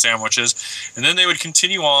drinks and sandwiches. And then they would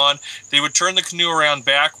continue on. They would turn the canoe around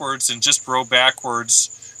backwards and just row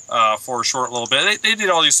backwards for a short little bit. They did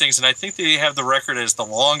all these things, and I think they have the record as the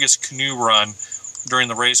longest canoe run during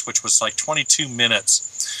the race, which was like 22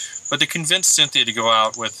 minutes. But they convinced Cynthia to go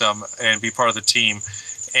out with them and be part of the team.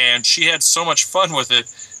 And she had so much fun with it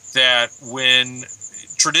that when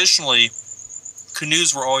traditionally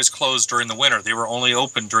canoes were always closed during the winter, they were only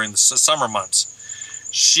open during the summer months.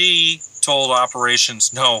 She told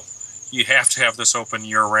operations, no, you have to have this open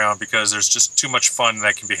year-round because there's just too much fun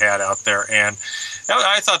that can be had out there. And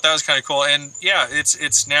I thought that was kind of cool. And yeah,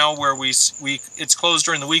 it's now where it's closed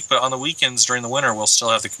during the week, but on the weekends during the winter, we'll still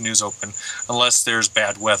have the canoes open unless there's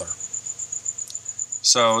bad weather.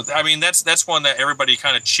 So, I mean, that's one that everybody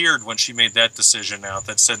kind of cheered when she made that decision out,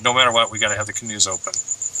 that said, no matter what, we got to have the canoes open.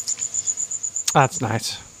 That's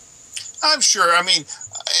nice. I'm sure. I mean,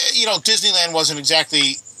 Disneyland wasn't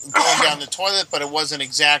exactly going down the toilet, but it wasn't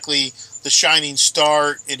exactly the shining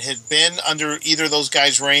star it had been under either of those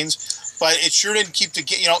guys' reigns. But it sure didn't keep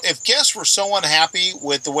if guests were so unhappy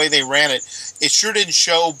with the way they ran it, it sure didn't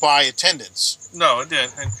show by attendance. No, it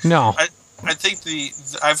didn't. No. I think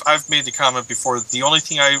I've made the comment before. The only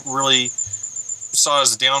thing I really saw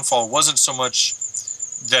as a downfall wasn't so much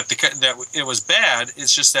that it was bad.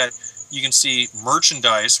 It's just that you can see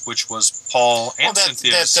merchandise, which was Paul and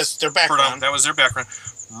Cynthia's. That's their background. That was their background.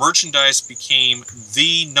 Merchandise became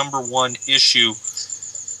the number one issue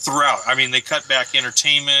throughout. I mean, they cut back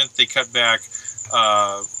entertainment. They cut back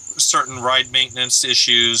certain ride maintenance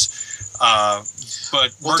issues.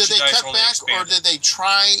 But merchandise did they cut only back, expanded. or did they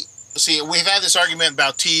try? See, we've had this argument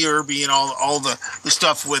about TURB and all the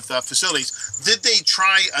stuff with facilities. Did they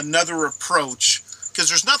try another approach? Because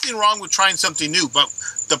there's nothing wrong with trying something new, but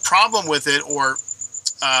the problem with it, or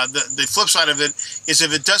the flip side of it, is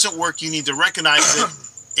if it doesn't work, you need to recognize it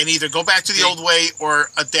and either go back to the old way or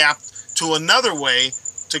adapt to another way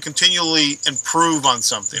to continually improve on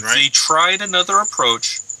something, right? They tried another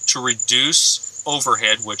approach to reduce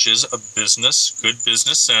overhead, which is a good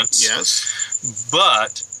business sense. Yes.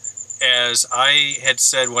 But as I had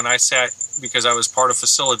said when I sat, because I was part of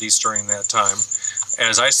facilities during that time,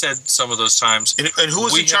 as I said some of those times. And who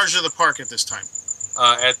was in charge of the park at this time?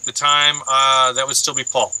 At the time, that would still be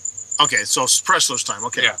Paul. Okay, so Pressler's time.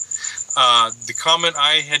 Okay. Yeah. The comment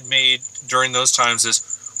I had made during those times is,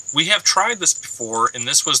 we have tried this before, and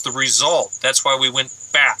this was the result. That's why we went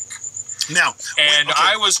back. Now,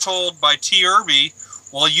 I was told by TURB,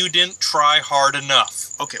 well, you didn't try hard enough.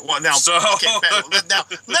 Okay, well now, now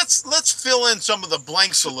let's fill in some of the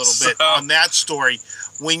blanks a little bit on that story.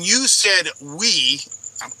 When you said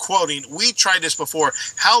I'm quoting, we tried this before.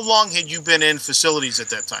 How long had you been in facilities at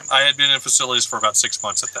that time? I had been in facilities for about 6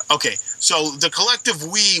 months at that time. Okay, so the collective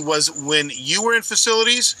we was when you were in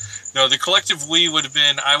facilities? No, the collective we would have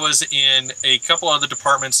been, I was in a couple other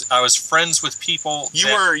departments. I was friends with people.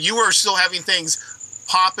 You were still having things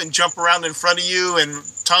pop and jump around in front of you and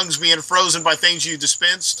tongues being frozen by things you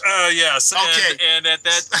dispensed? Yes. Okay. And at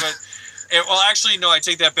that... But, well, actually, no, I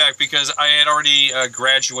take that back because I had already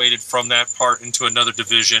graduated from that part into another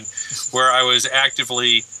division where I was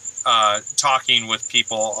actively talking with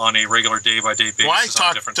people on a regular day-by-day basis. Well, I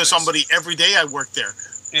talked to somebody every day I worked there.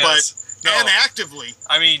 Yes. And actively.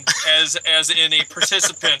 I mean, as in a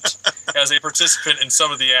participant, in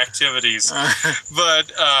some of the activities.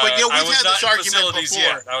 But we've had this argument before.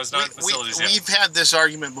 Yet. I was not in facilities yet. We've had this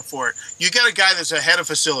argument before. You got a guy that's a head of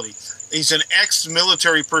facility. He's an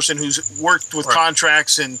ex-military person who's worked with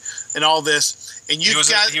contracts and all this. And he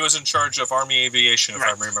was in charge of Army Aviation, if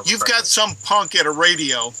I remember correctly. You've got some punk at a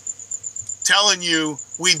radio telling you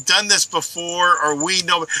we've done this before or we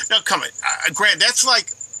know. Now, come on, Grant. That's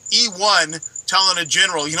like E1 telling a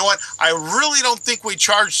general, you know what? I really don't think we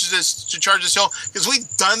charge this hill because we've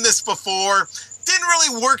done this before. Didn't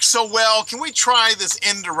really work so well. Can we try this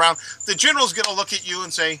end around? The general's going to look at you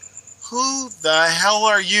and say, who the hell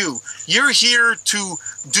are you? You're here to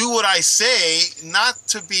do what I say, not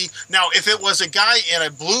to be. Now, if it was a guy in a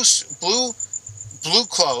blue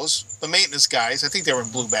clothes, the maintenance guys, I think they were in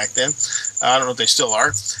blue back then. I don't know if they still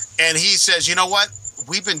are. And he says, you know what?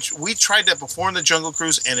 We tried that before in the Jungle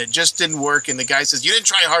Cruise, and it just didn't work. And the guy says, you didn't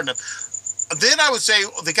try hard enough. Then I would say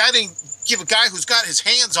the guy didn't give a guy who's got his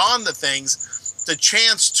hands on the things the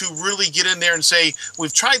chance to really get in there and say,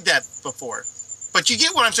 we've tried that before. But you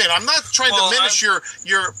get what I'm saying. I'm not trying to diminish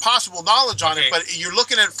your possible knowledge on it, but you're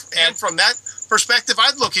looking at him from that perspective.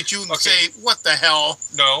 I'd look at you and say, what the hell?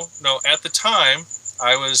 No. At the time,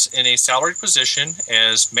 I was in a salaried position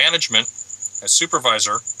as management, as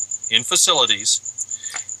supervisor in facilities.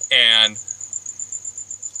 And,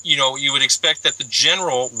 you would expect that the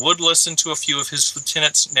general would listen to a few of his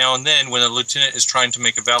lieutenants now and then when a lieutenant is trying to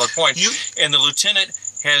make a valid point. And the lieutenant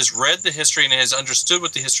has read the history and has understood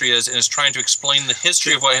what the history is and is trying to explain the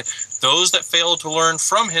history of what those that fail to learn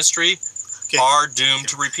from history are doomed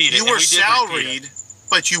to repeat it. You were salaried,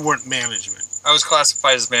 but you weren't management. I was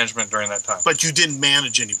classified as management during that time. But you didn't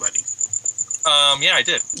manage anybody. Yeah, I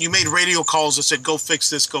did. You made radio calls that said, go fix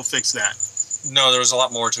this, go fix that. No, there was a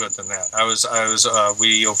lot more to it than that.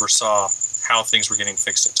 We oversaw how things were getting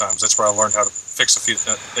fixed at times. That's where I learned how to fix a few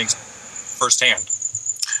things firsthand.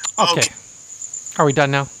 Okay. Are we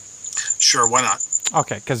done now? Sure, why not?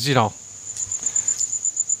 Okay, because, you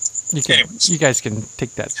guys can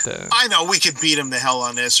take that. I know we could beat him the hell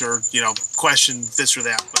on this or, question this or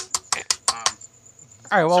that. But,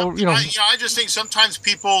 all right, well, I just think sometimes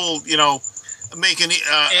people, make an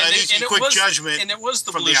easy, quick judgment. And it was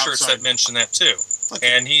the blue shirts that mentioned that too.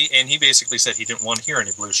 Okay. And he basically said he didn't want to hear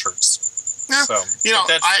any blue shirts. Yeah. So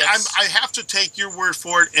I have to take your word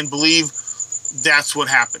for it and believe that's what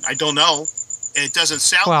happened. I don't know. It doesn't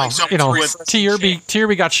sound like something.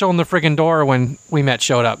 TRB got shown the friggin' door when we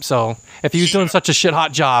showed up. So if he was doing such a shit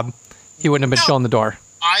hot job, he wouldn't have been shown the door.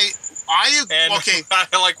 I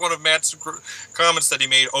like one of Matt's comments that he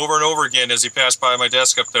made over and over again as he passed by my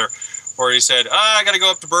desk up there, where he said, I got to go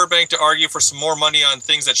up to Burbank to argue for some more money on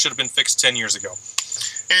things that should have been fixed 10 years ago.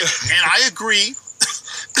 And I agree.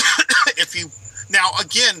 Now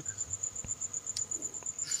again,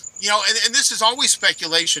 and this is always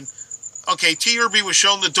speculation. Okay, TRB was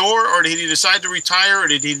shown the door, or did he decide to retire, or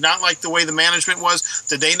did he not like the way the management was?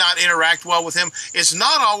 Did they not interact well with him? It's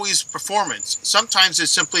not always performance. Sometimes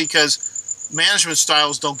it's simply because management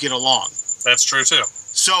styles don't get along. That's true, too.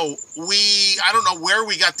 So I don't know where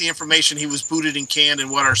we got the information he was booted and canned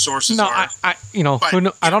and what our sources are. I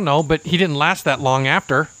don't know, but he didn't last that long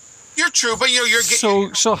after. You're true, but you're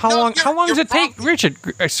so how long does it take, Richard?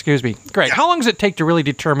 Excuse me, Greg. Yeah. How long does it take to really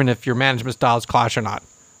determine if your management styles clash or not?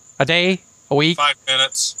 A day? A week? 5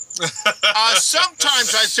 minutes.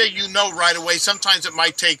 Sometimes I'd say right away. Sometimes it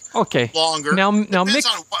might take longer. Now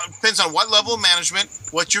depends on what level of management,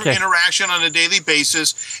 what's your interaction on a daily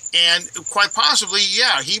basis, and quite possibly,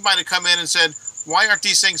 he might have come in and said, why aren't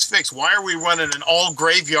these things fixed? Why are we running an all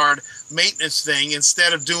graveyard maintenance thing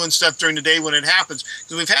instead of doing stuff during the day when it happens?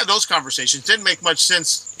 Because we've had those conversations. Didn't make much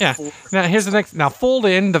sense. Yeah. Now here's the next. Now fold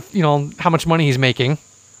in the how much money he's making.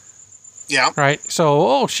 Yeah. Right.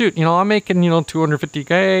 So, I'm making,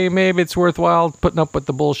 $250K. Maybe it's worthwhile putting up with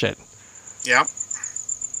the bullshit. Yeah.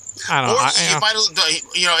 I don't know.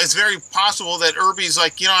 It's very possible that Irby's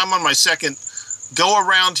like, I'm on my second go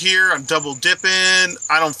around here. I'm double dipping.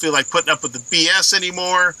 I don't feel like putting up with the BS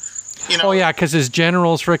anymore. Oh, yeah, because his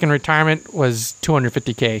general's freaking retirement was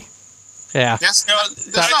 $250K. Yeah. That's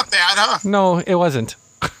not bad, huh? No, it wasn't.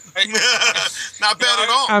 Not bad at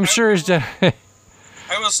all. I'm sure his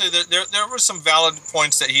I will say that there were some valid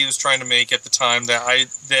points that he was trying to make at the time that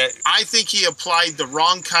I think he applied the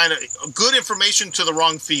wrong kind of good information to the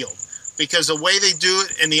wrong field, because the way they do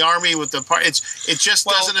it in the Army with it just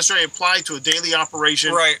doesn't necessarily apply to a daily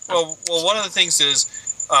operation. Right. Well, one of the things is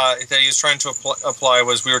that he was trying to apply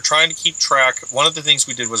was we were trying to keep track. One of the things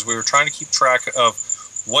we did was we were trying to keep track of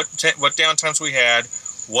what downtimes we had,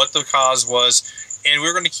 what the cause was. And we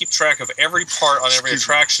were going to keep track of every part on every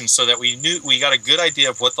attraction so that we got a good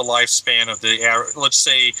idea of what the lifespan of let's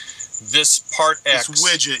say this part X. This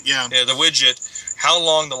widget, the widget, how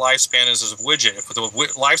long the lifespan is of a widget. If the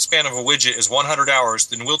lifespan of a widget is 100 hours,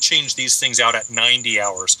 then we'll change these things out at 90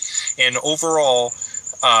 hours. And overall,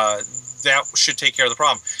 that should take care of the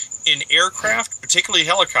problem. In aircraft, particularly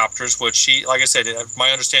helicopters, which like I said,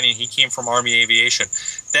 my understanding, he came from Army Aviation.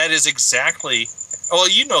 That is exactly Well,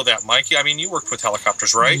 you know that, Mike. I mean, you worked with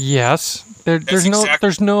helicopters, right? Yes. There's no. exact-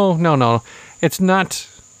 There's no. It's not.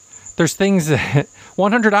 There's things that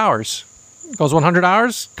 100 hours goes 100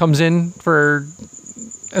 hours comes in for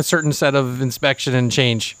a certain set of inspection and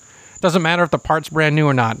change. Doesn't matter if the part's brand new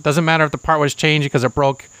or not. Doesn't matter if the part was changed because it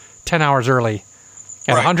broke 10 hours early.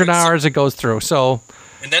 At Right. 100 hours, it goes through. So.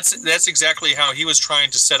 And that's exactly how he was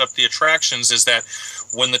trying to set up the attractions, is that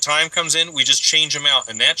when the time comes in, we just change them out.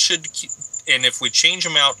 And that should keep, and if we change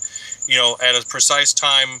them out, at a precise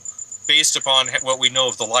time based upon what we know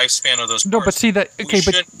of the lifespan of those parts. No, but see that, okay,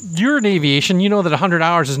 but you're in aviation, you know that 100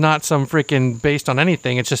 hours is not some freaking based on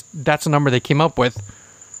anything. It's just, that's the number they came up with,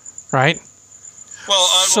 right? Well,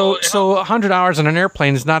 So 100 hours on an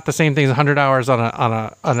airplane is not the same thing as 100 hours on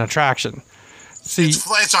an attraction. See, It's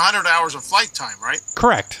 100 hours of flight time, right?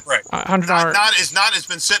 correct. Right. 100 hours. It's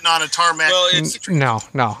been sitting on a tarmac. Well, it's- No.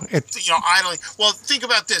 It's idling. Well, think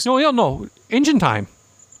about this. no. Engine time.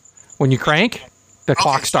 When you crank, the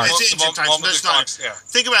clock so starts. it's engine time, so moment there's the not- clocks, yeah.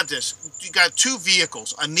 Think about this. You got two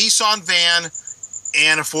vehicles, a Nissan van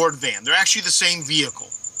and a Ford van. They're actually the same vehicle,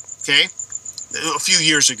 okay? A few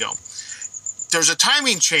years ago. There's a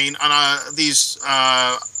timing chain on these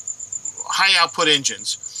high output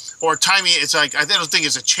engines. Or timing, it's like, I don't think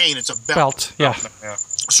it's a chain, it's a belt. Yeah. Yeah.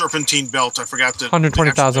 Serpentine belt, I forgot the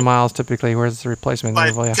 120,000 miles typically. Where's the replacement But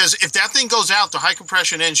interval? Yeah. because if that thing goes out, the high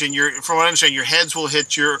compression engine, from what I understand, your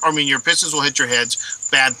pistons will hit your heads.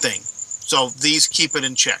 Bad thing. So these keep it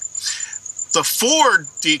in check. The Ford,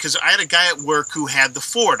 because I had a guy at work who had the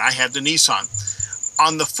Ford, I had the Nissan.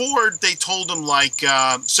 On the Ford, they told him like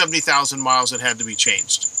 70,000 miles it had to be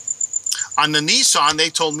changed. On the Nissan, they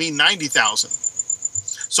told me 90,000.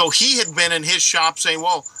 So he had been in his shop saying,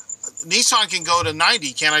 well, Nissan can go to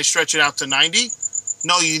 90. Can I stretch it out to 90?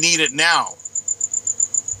 No, you need it now.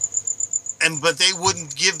 But they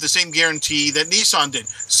wouldn't give the same guarantee that Nissan did.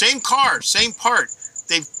 Same car, same part.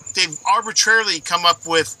 They've arbitrarily come up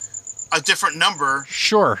with a different number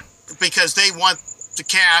Sure. because they want the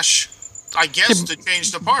cash, I guess, to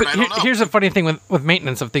change the part. But I don't know. here's the funny thing with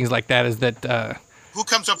maintenance of things like that is that, Who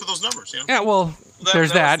comes up with those numbers? yeah, well,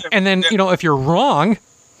 there's that that. was- And then, if you're wrong,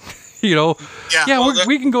 Yeah.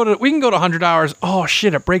 we can go to 100 hours. Oh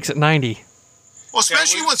shit, it breaks at 90. Well,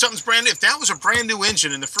 especially when something's brand new. If that was a brand new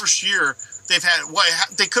engine in the first year,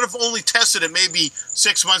 they could have only tested it maybe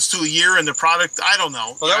 6 months to a year in the product. I don't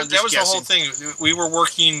know. Well, I'm that just was guessing. the whole thing. We were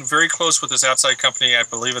working very close with this outside company. I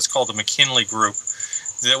believe it's called the McKinley Group,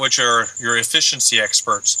 which are your efficiency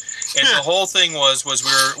experts. And the whole thing was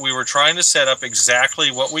we were trying to set up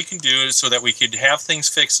exactly what we can do so that we could have things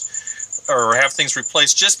fixed or have things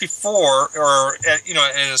replaced just before or at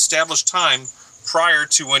an established time prior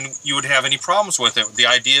to when you would have any problems with it. The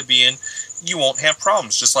idea being you won't have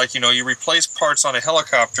problems. Just like, you replace parts on a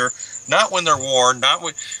helicopter, not when they're worn, not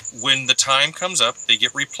when the time comes up, they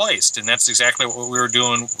get replaced. And that's exactly what we were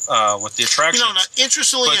doing with the attractions.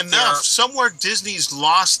 Interestingly But enough, somewhere Disney's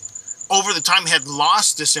over the time had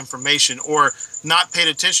lost this information or not paid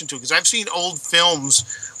attention to it. Because I've seen old films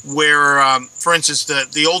where, for instance,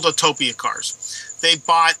 the old Autopia cars, they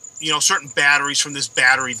bought certain batteries from this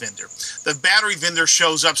battery vendor. The battery vendor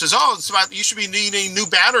shows up, says, "Oh, you should be needing new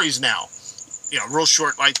batteries now." Real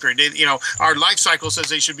short life period. Our life cycle says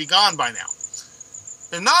they should be gone by now.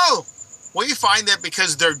 And no, well, you find that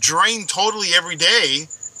because they're drained totally every day,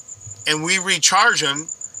 and we recharge them,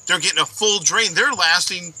 they're getting a full drain. They're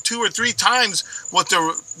lasting 2 or 3 times what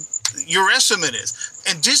your estimate is.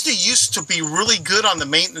 And Disney used to be really good on the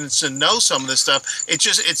maintenance and know some of this stuff. It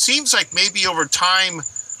seems like maybe over time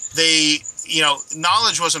they,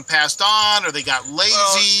 knowledge wasn't passed on, or they got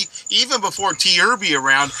lazy, even before T. Irby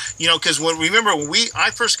around, because when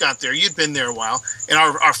I first got there, you'd been there a while, and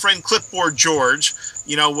our friend Clipboard George,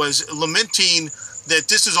 was lamenting that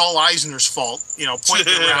this is all Eisner's fault,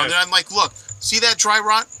 pointing around. And I'm like, look, see that dry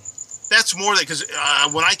rot? That's more than, because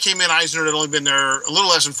when I came in, Eisner had only been there a little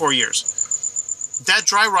less than 4 years. That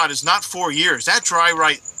dry rot is not 4 years. That dry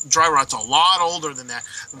rot's a lot older than that.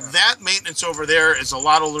 Yeah. That maintenance over there is a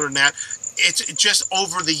lot older than that. It's just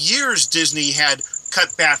over the years Disney had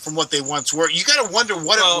cut back from what they once were. You got to wonder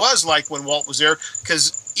what it was like when Walt was there,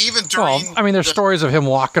 because even during... there's stories of him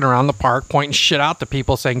walking around the park, pointing shit out to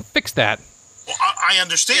people, saying, "Fix that." Well, I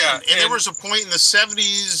understand. Yeah, and there was a point in the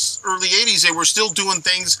 70s, early 80s, they were still doing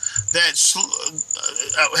things that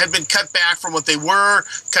had been cut back from what they were,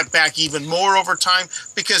 cut back even more over time,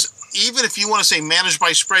 because even if you want to say managed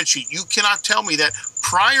by spreadsheet, you cannot tell me that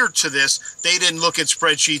prior to this, they didn't look at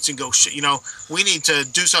spreadsheets and go, we need to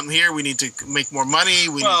do something here. We need to make more money.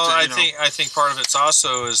 I think part of it's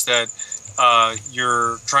also is that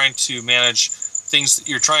you're trying to manage things.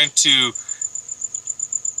 You're trying to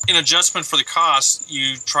in adjustment for the cost,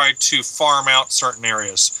 you tried to farm out certain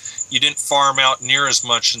areas. You didn't farm out near as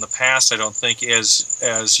much in the past, I don't think,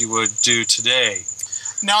 as you would do today.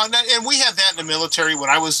 No, and we had that in the military when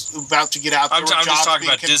I was about to get out. I'm just talking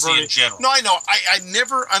about Disney in general. No, I know. I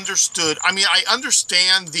never understood. I mean, I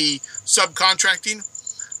understand the subcontracting,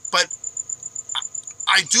 but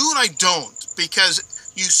I do and I don't, because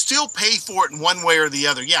you still pay for it in one way or the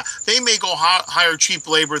other. Yeah, they may go hire cheap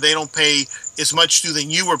labor. They don't pay as much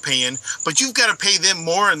than you were paying, but you've got to pay them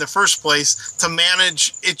more in the first place to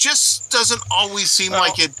manage. It just doesn't always seem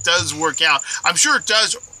like it does work out. I'm sure it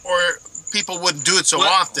does, or people wouldn't do it so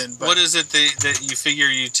often. But what is it that you figure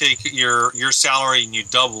you take your salary and you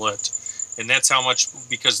double it? And that's how much,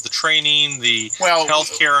 because the training, the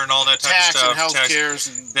healthcare and all that type of stuff. Healthcare.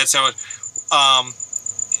 That's how it...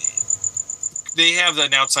 they have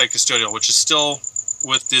an outside custodial, which is still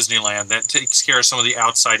with Disneyland, that takes care of some of the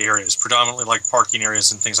outside areas, predominantly like parking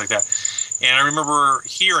areas and things like that. And I remember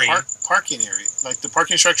hearing... Parking area? Like the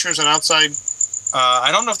parking structures and outside...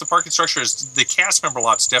 I don't know if the parking structure is... The cast member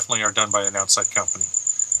lots definitely are done by an outside company.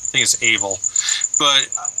 I think it's Able. But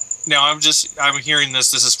now I'm hearing this.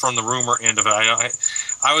 This is from the rumor end of it.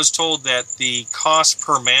 I was told that the cost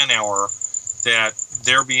per man hour that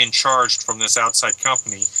they're being charged from this outside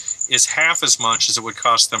company is half as much as it would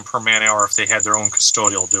cost them per man hour if they had their own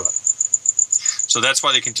custodial do it. So that's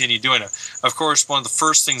why they continue doing it. Of course, one of the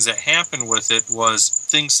first things that happened with it was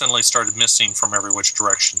things suddenly started missing from every which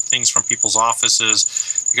direction. Things from people's offices,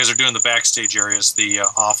 because they're doing the backstage areas, the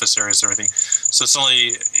office areas, everything. So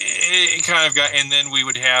suddenly it kind of got, and then we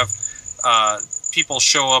would have people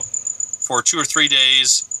show up for 2 or 3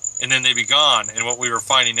 days, and then they'd be gone. And what we were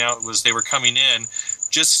finding out was they were coming in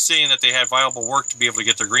just saying that they had viable work to be able to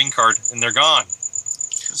get their green card, and they're gone.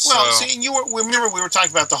 Well, see, and remember we were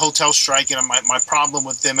talking about the hotel strike and my problem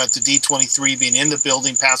with them at the D23 being in the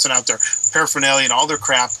building, passing out their paraphernalia and all their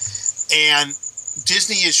crap. And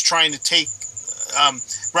Disney is trying to take,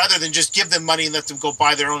 rather than just give them money and let them go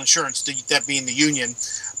buy their own insurance, that being the union,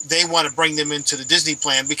 they want to bring them into the Disney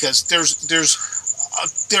plan because there's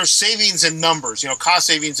savings in numbers, cost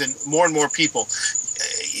savings in more and more people.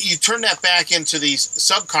 You turn that back into these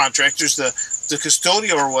subcontractors, the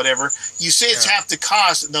custodial or whatever, you say it's half the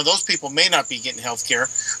cost. Now, those people may not be getting health care,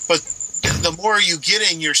 but the more you get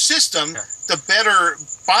in your system, the better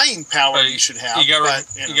buying power you should have. You got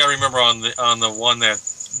to remember on the one that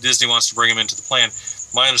Disney wants to bring them into the plan,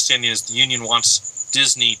 my understanding is the union wants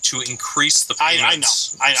Disney to increase the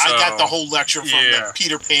payments. I know. I got the whole lecture from the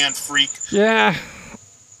Peter Pan freak. Yeah.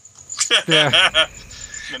 Yeah.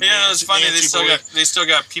 It's funny. They still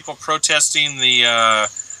got people protesting the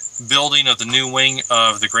building of the new wing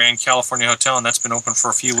of the Grand California Hotel, and that's been open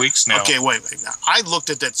for a few weeks now. Okay, wait. Now, I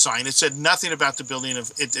looked at that sign. It said nothing about the building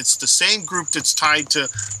of it. It's the same group that's tied to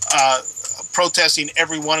protesting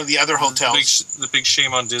every one of the other hotels. The big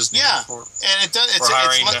shame on Disney. Yeah, and it does.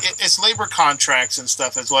 It's labor contracts and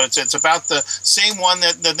stuff. Is what it said. It's about the same one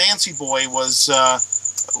that the Nancy boy was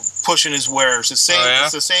pushing his wares. It's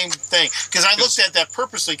the same thing. Because I looked at that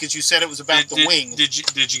purposely because you said it was about the wing. Did you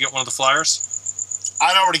get one of the flyers?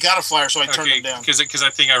 I'd already got a flyer, so I turned it down. Because I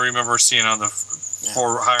think I remember seeing on the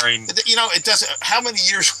for hiring. It doesn't. How many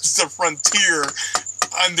years was the Frontier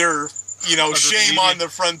under? Shame on the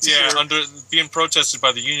Frontier. Yeah, under being protested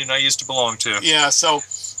by the union I used to belong to. Yeah, so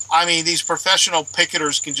I mean, these professional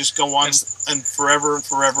picketers can just go on and forever and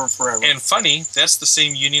forever and forever. And funny, that's the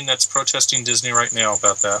same union that's protesting Disney right now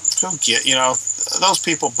about that. Those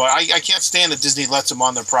people, but I can't stand that Disney lets them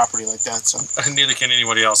on their property like that. So neither can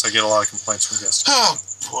anybody else. I get a lot of complaints from guests. Oh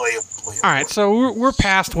boy. All right, so we're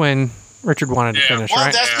past when Richard wanted to finish, well,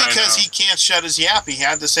 right? Well, that's because he can't shut his yap. He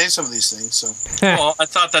had to say some of these things. So. Well, I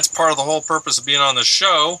thought that's part of the whole purpose of being on the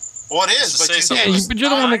show. Well, it is, but you're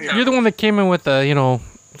the one that came in with some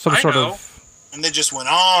sort of. And they just went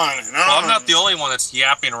on and on. Well, I'm not the only one that's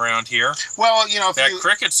yapping around here. Well,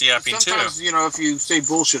 Cricket's yapping sometimes, too. If you say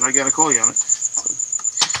bullshit, I got to call you on it.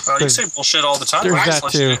 You say bullshit all the time. There's that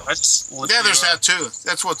too. There's that too.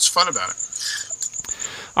 That's what's fun about it.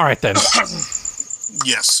 All right then.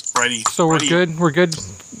 Yes, righty. So we're good. We're good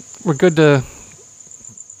to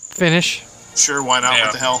finish. Sure, why not?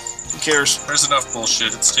 What the hell? Who cares? There's enough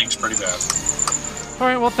bullshit. It stinks pretty bad. All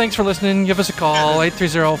right, well, thanks for listening. Give us a call,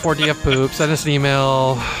 830-4DF-POOP. Send us an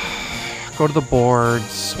email. Go to the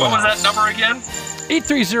boards. What was that number again?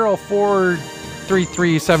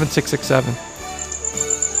 830-433-7667.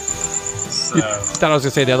 You thought I was going to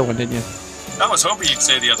say the other one, didn't you? I was hoping you'd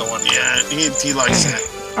say the other one. Yeah, he likes that.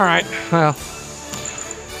 All right, well,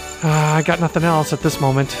 I got nothing else at this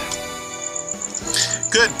moment.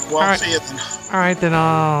 Good. Well, see you then. All right, then,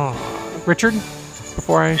 Richard?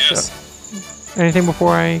 before I Yes. anything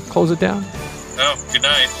before I close it down? No. Good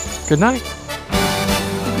night. Good night.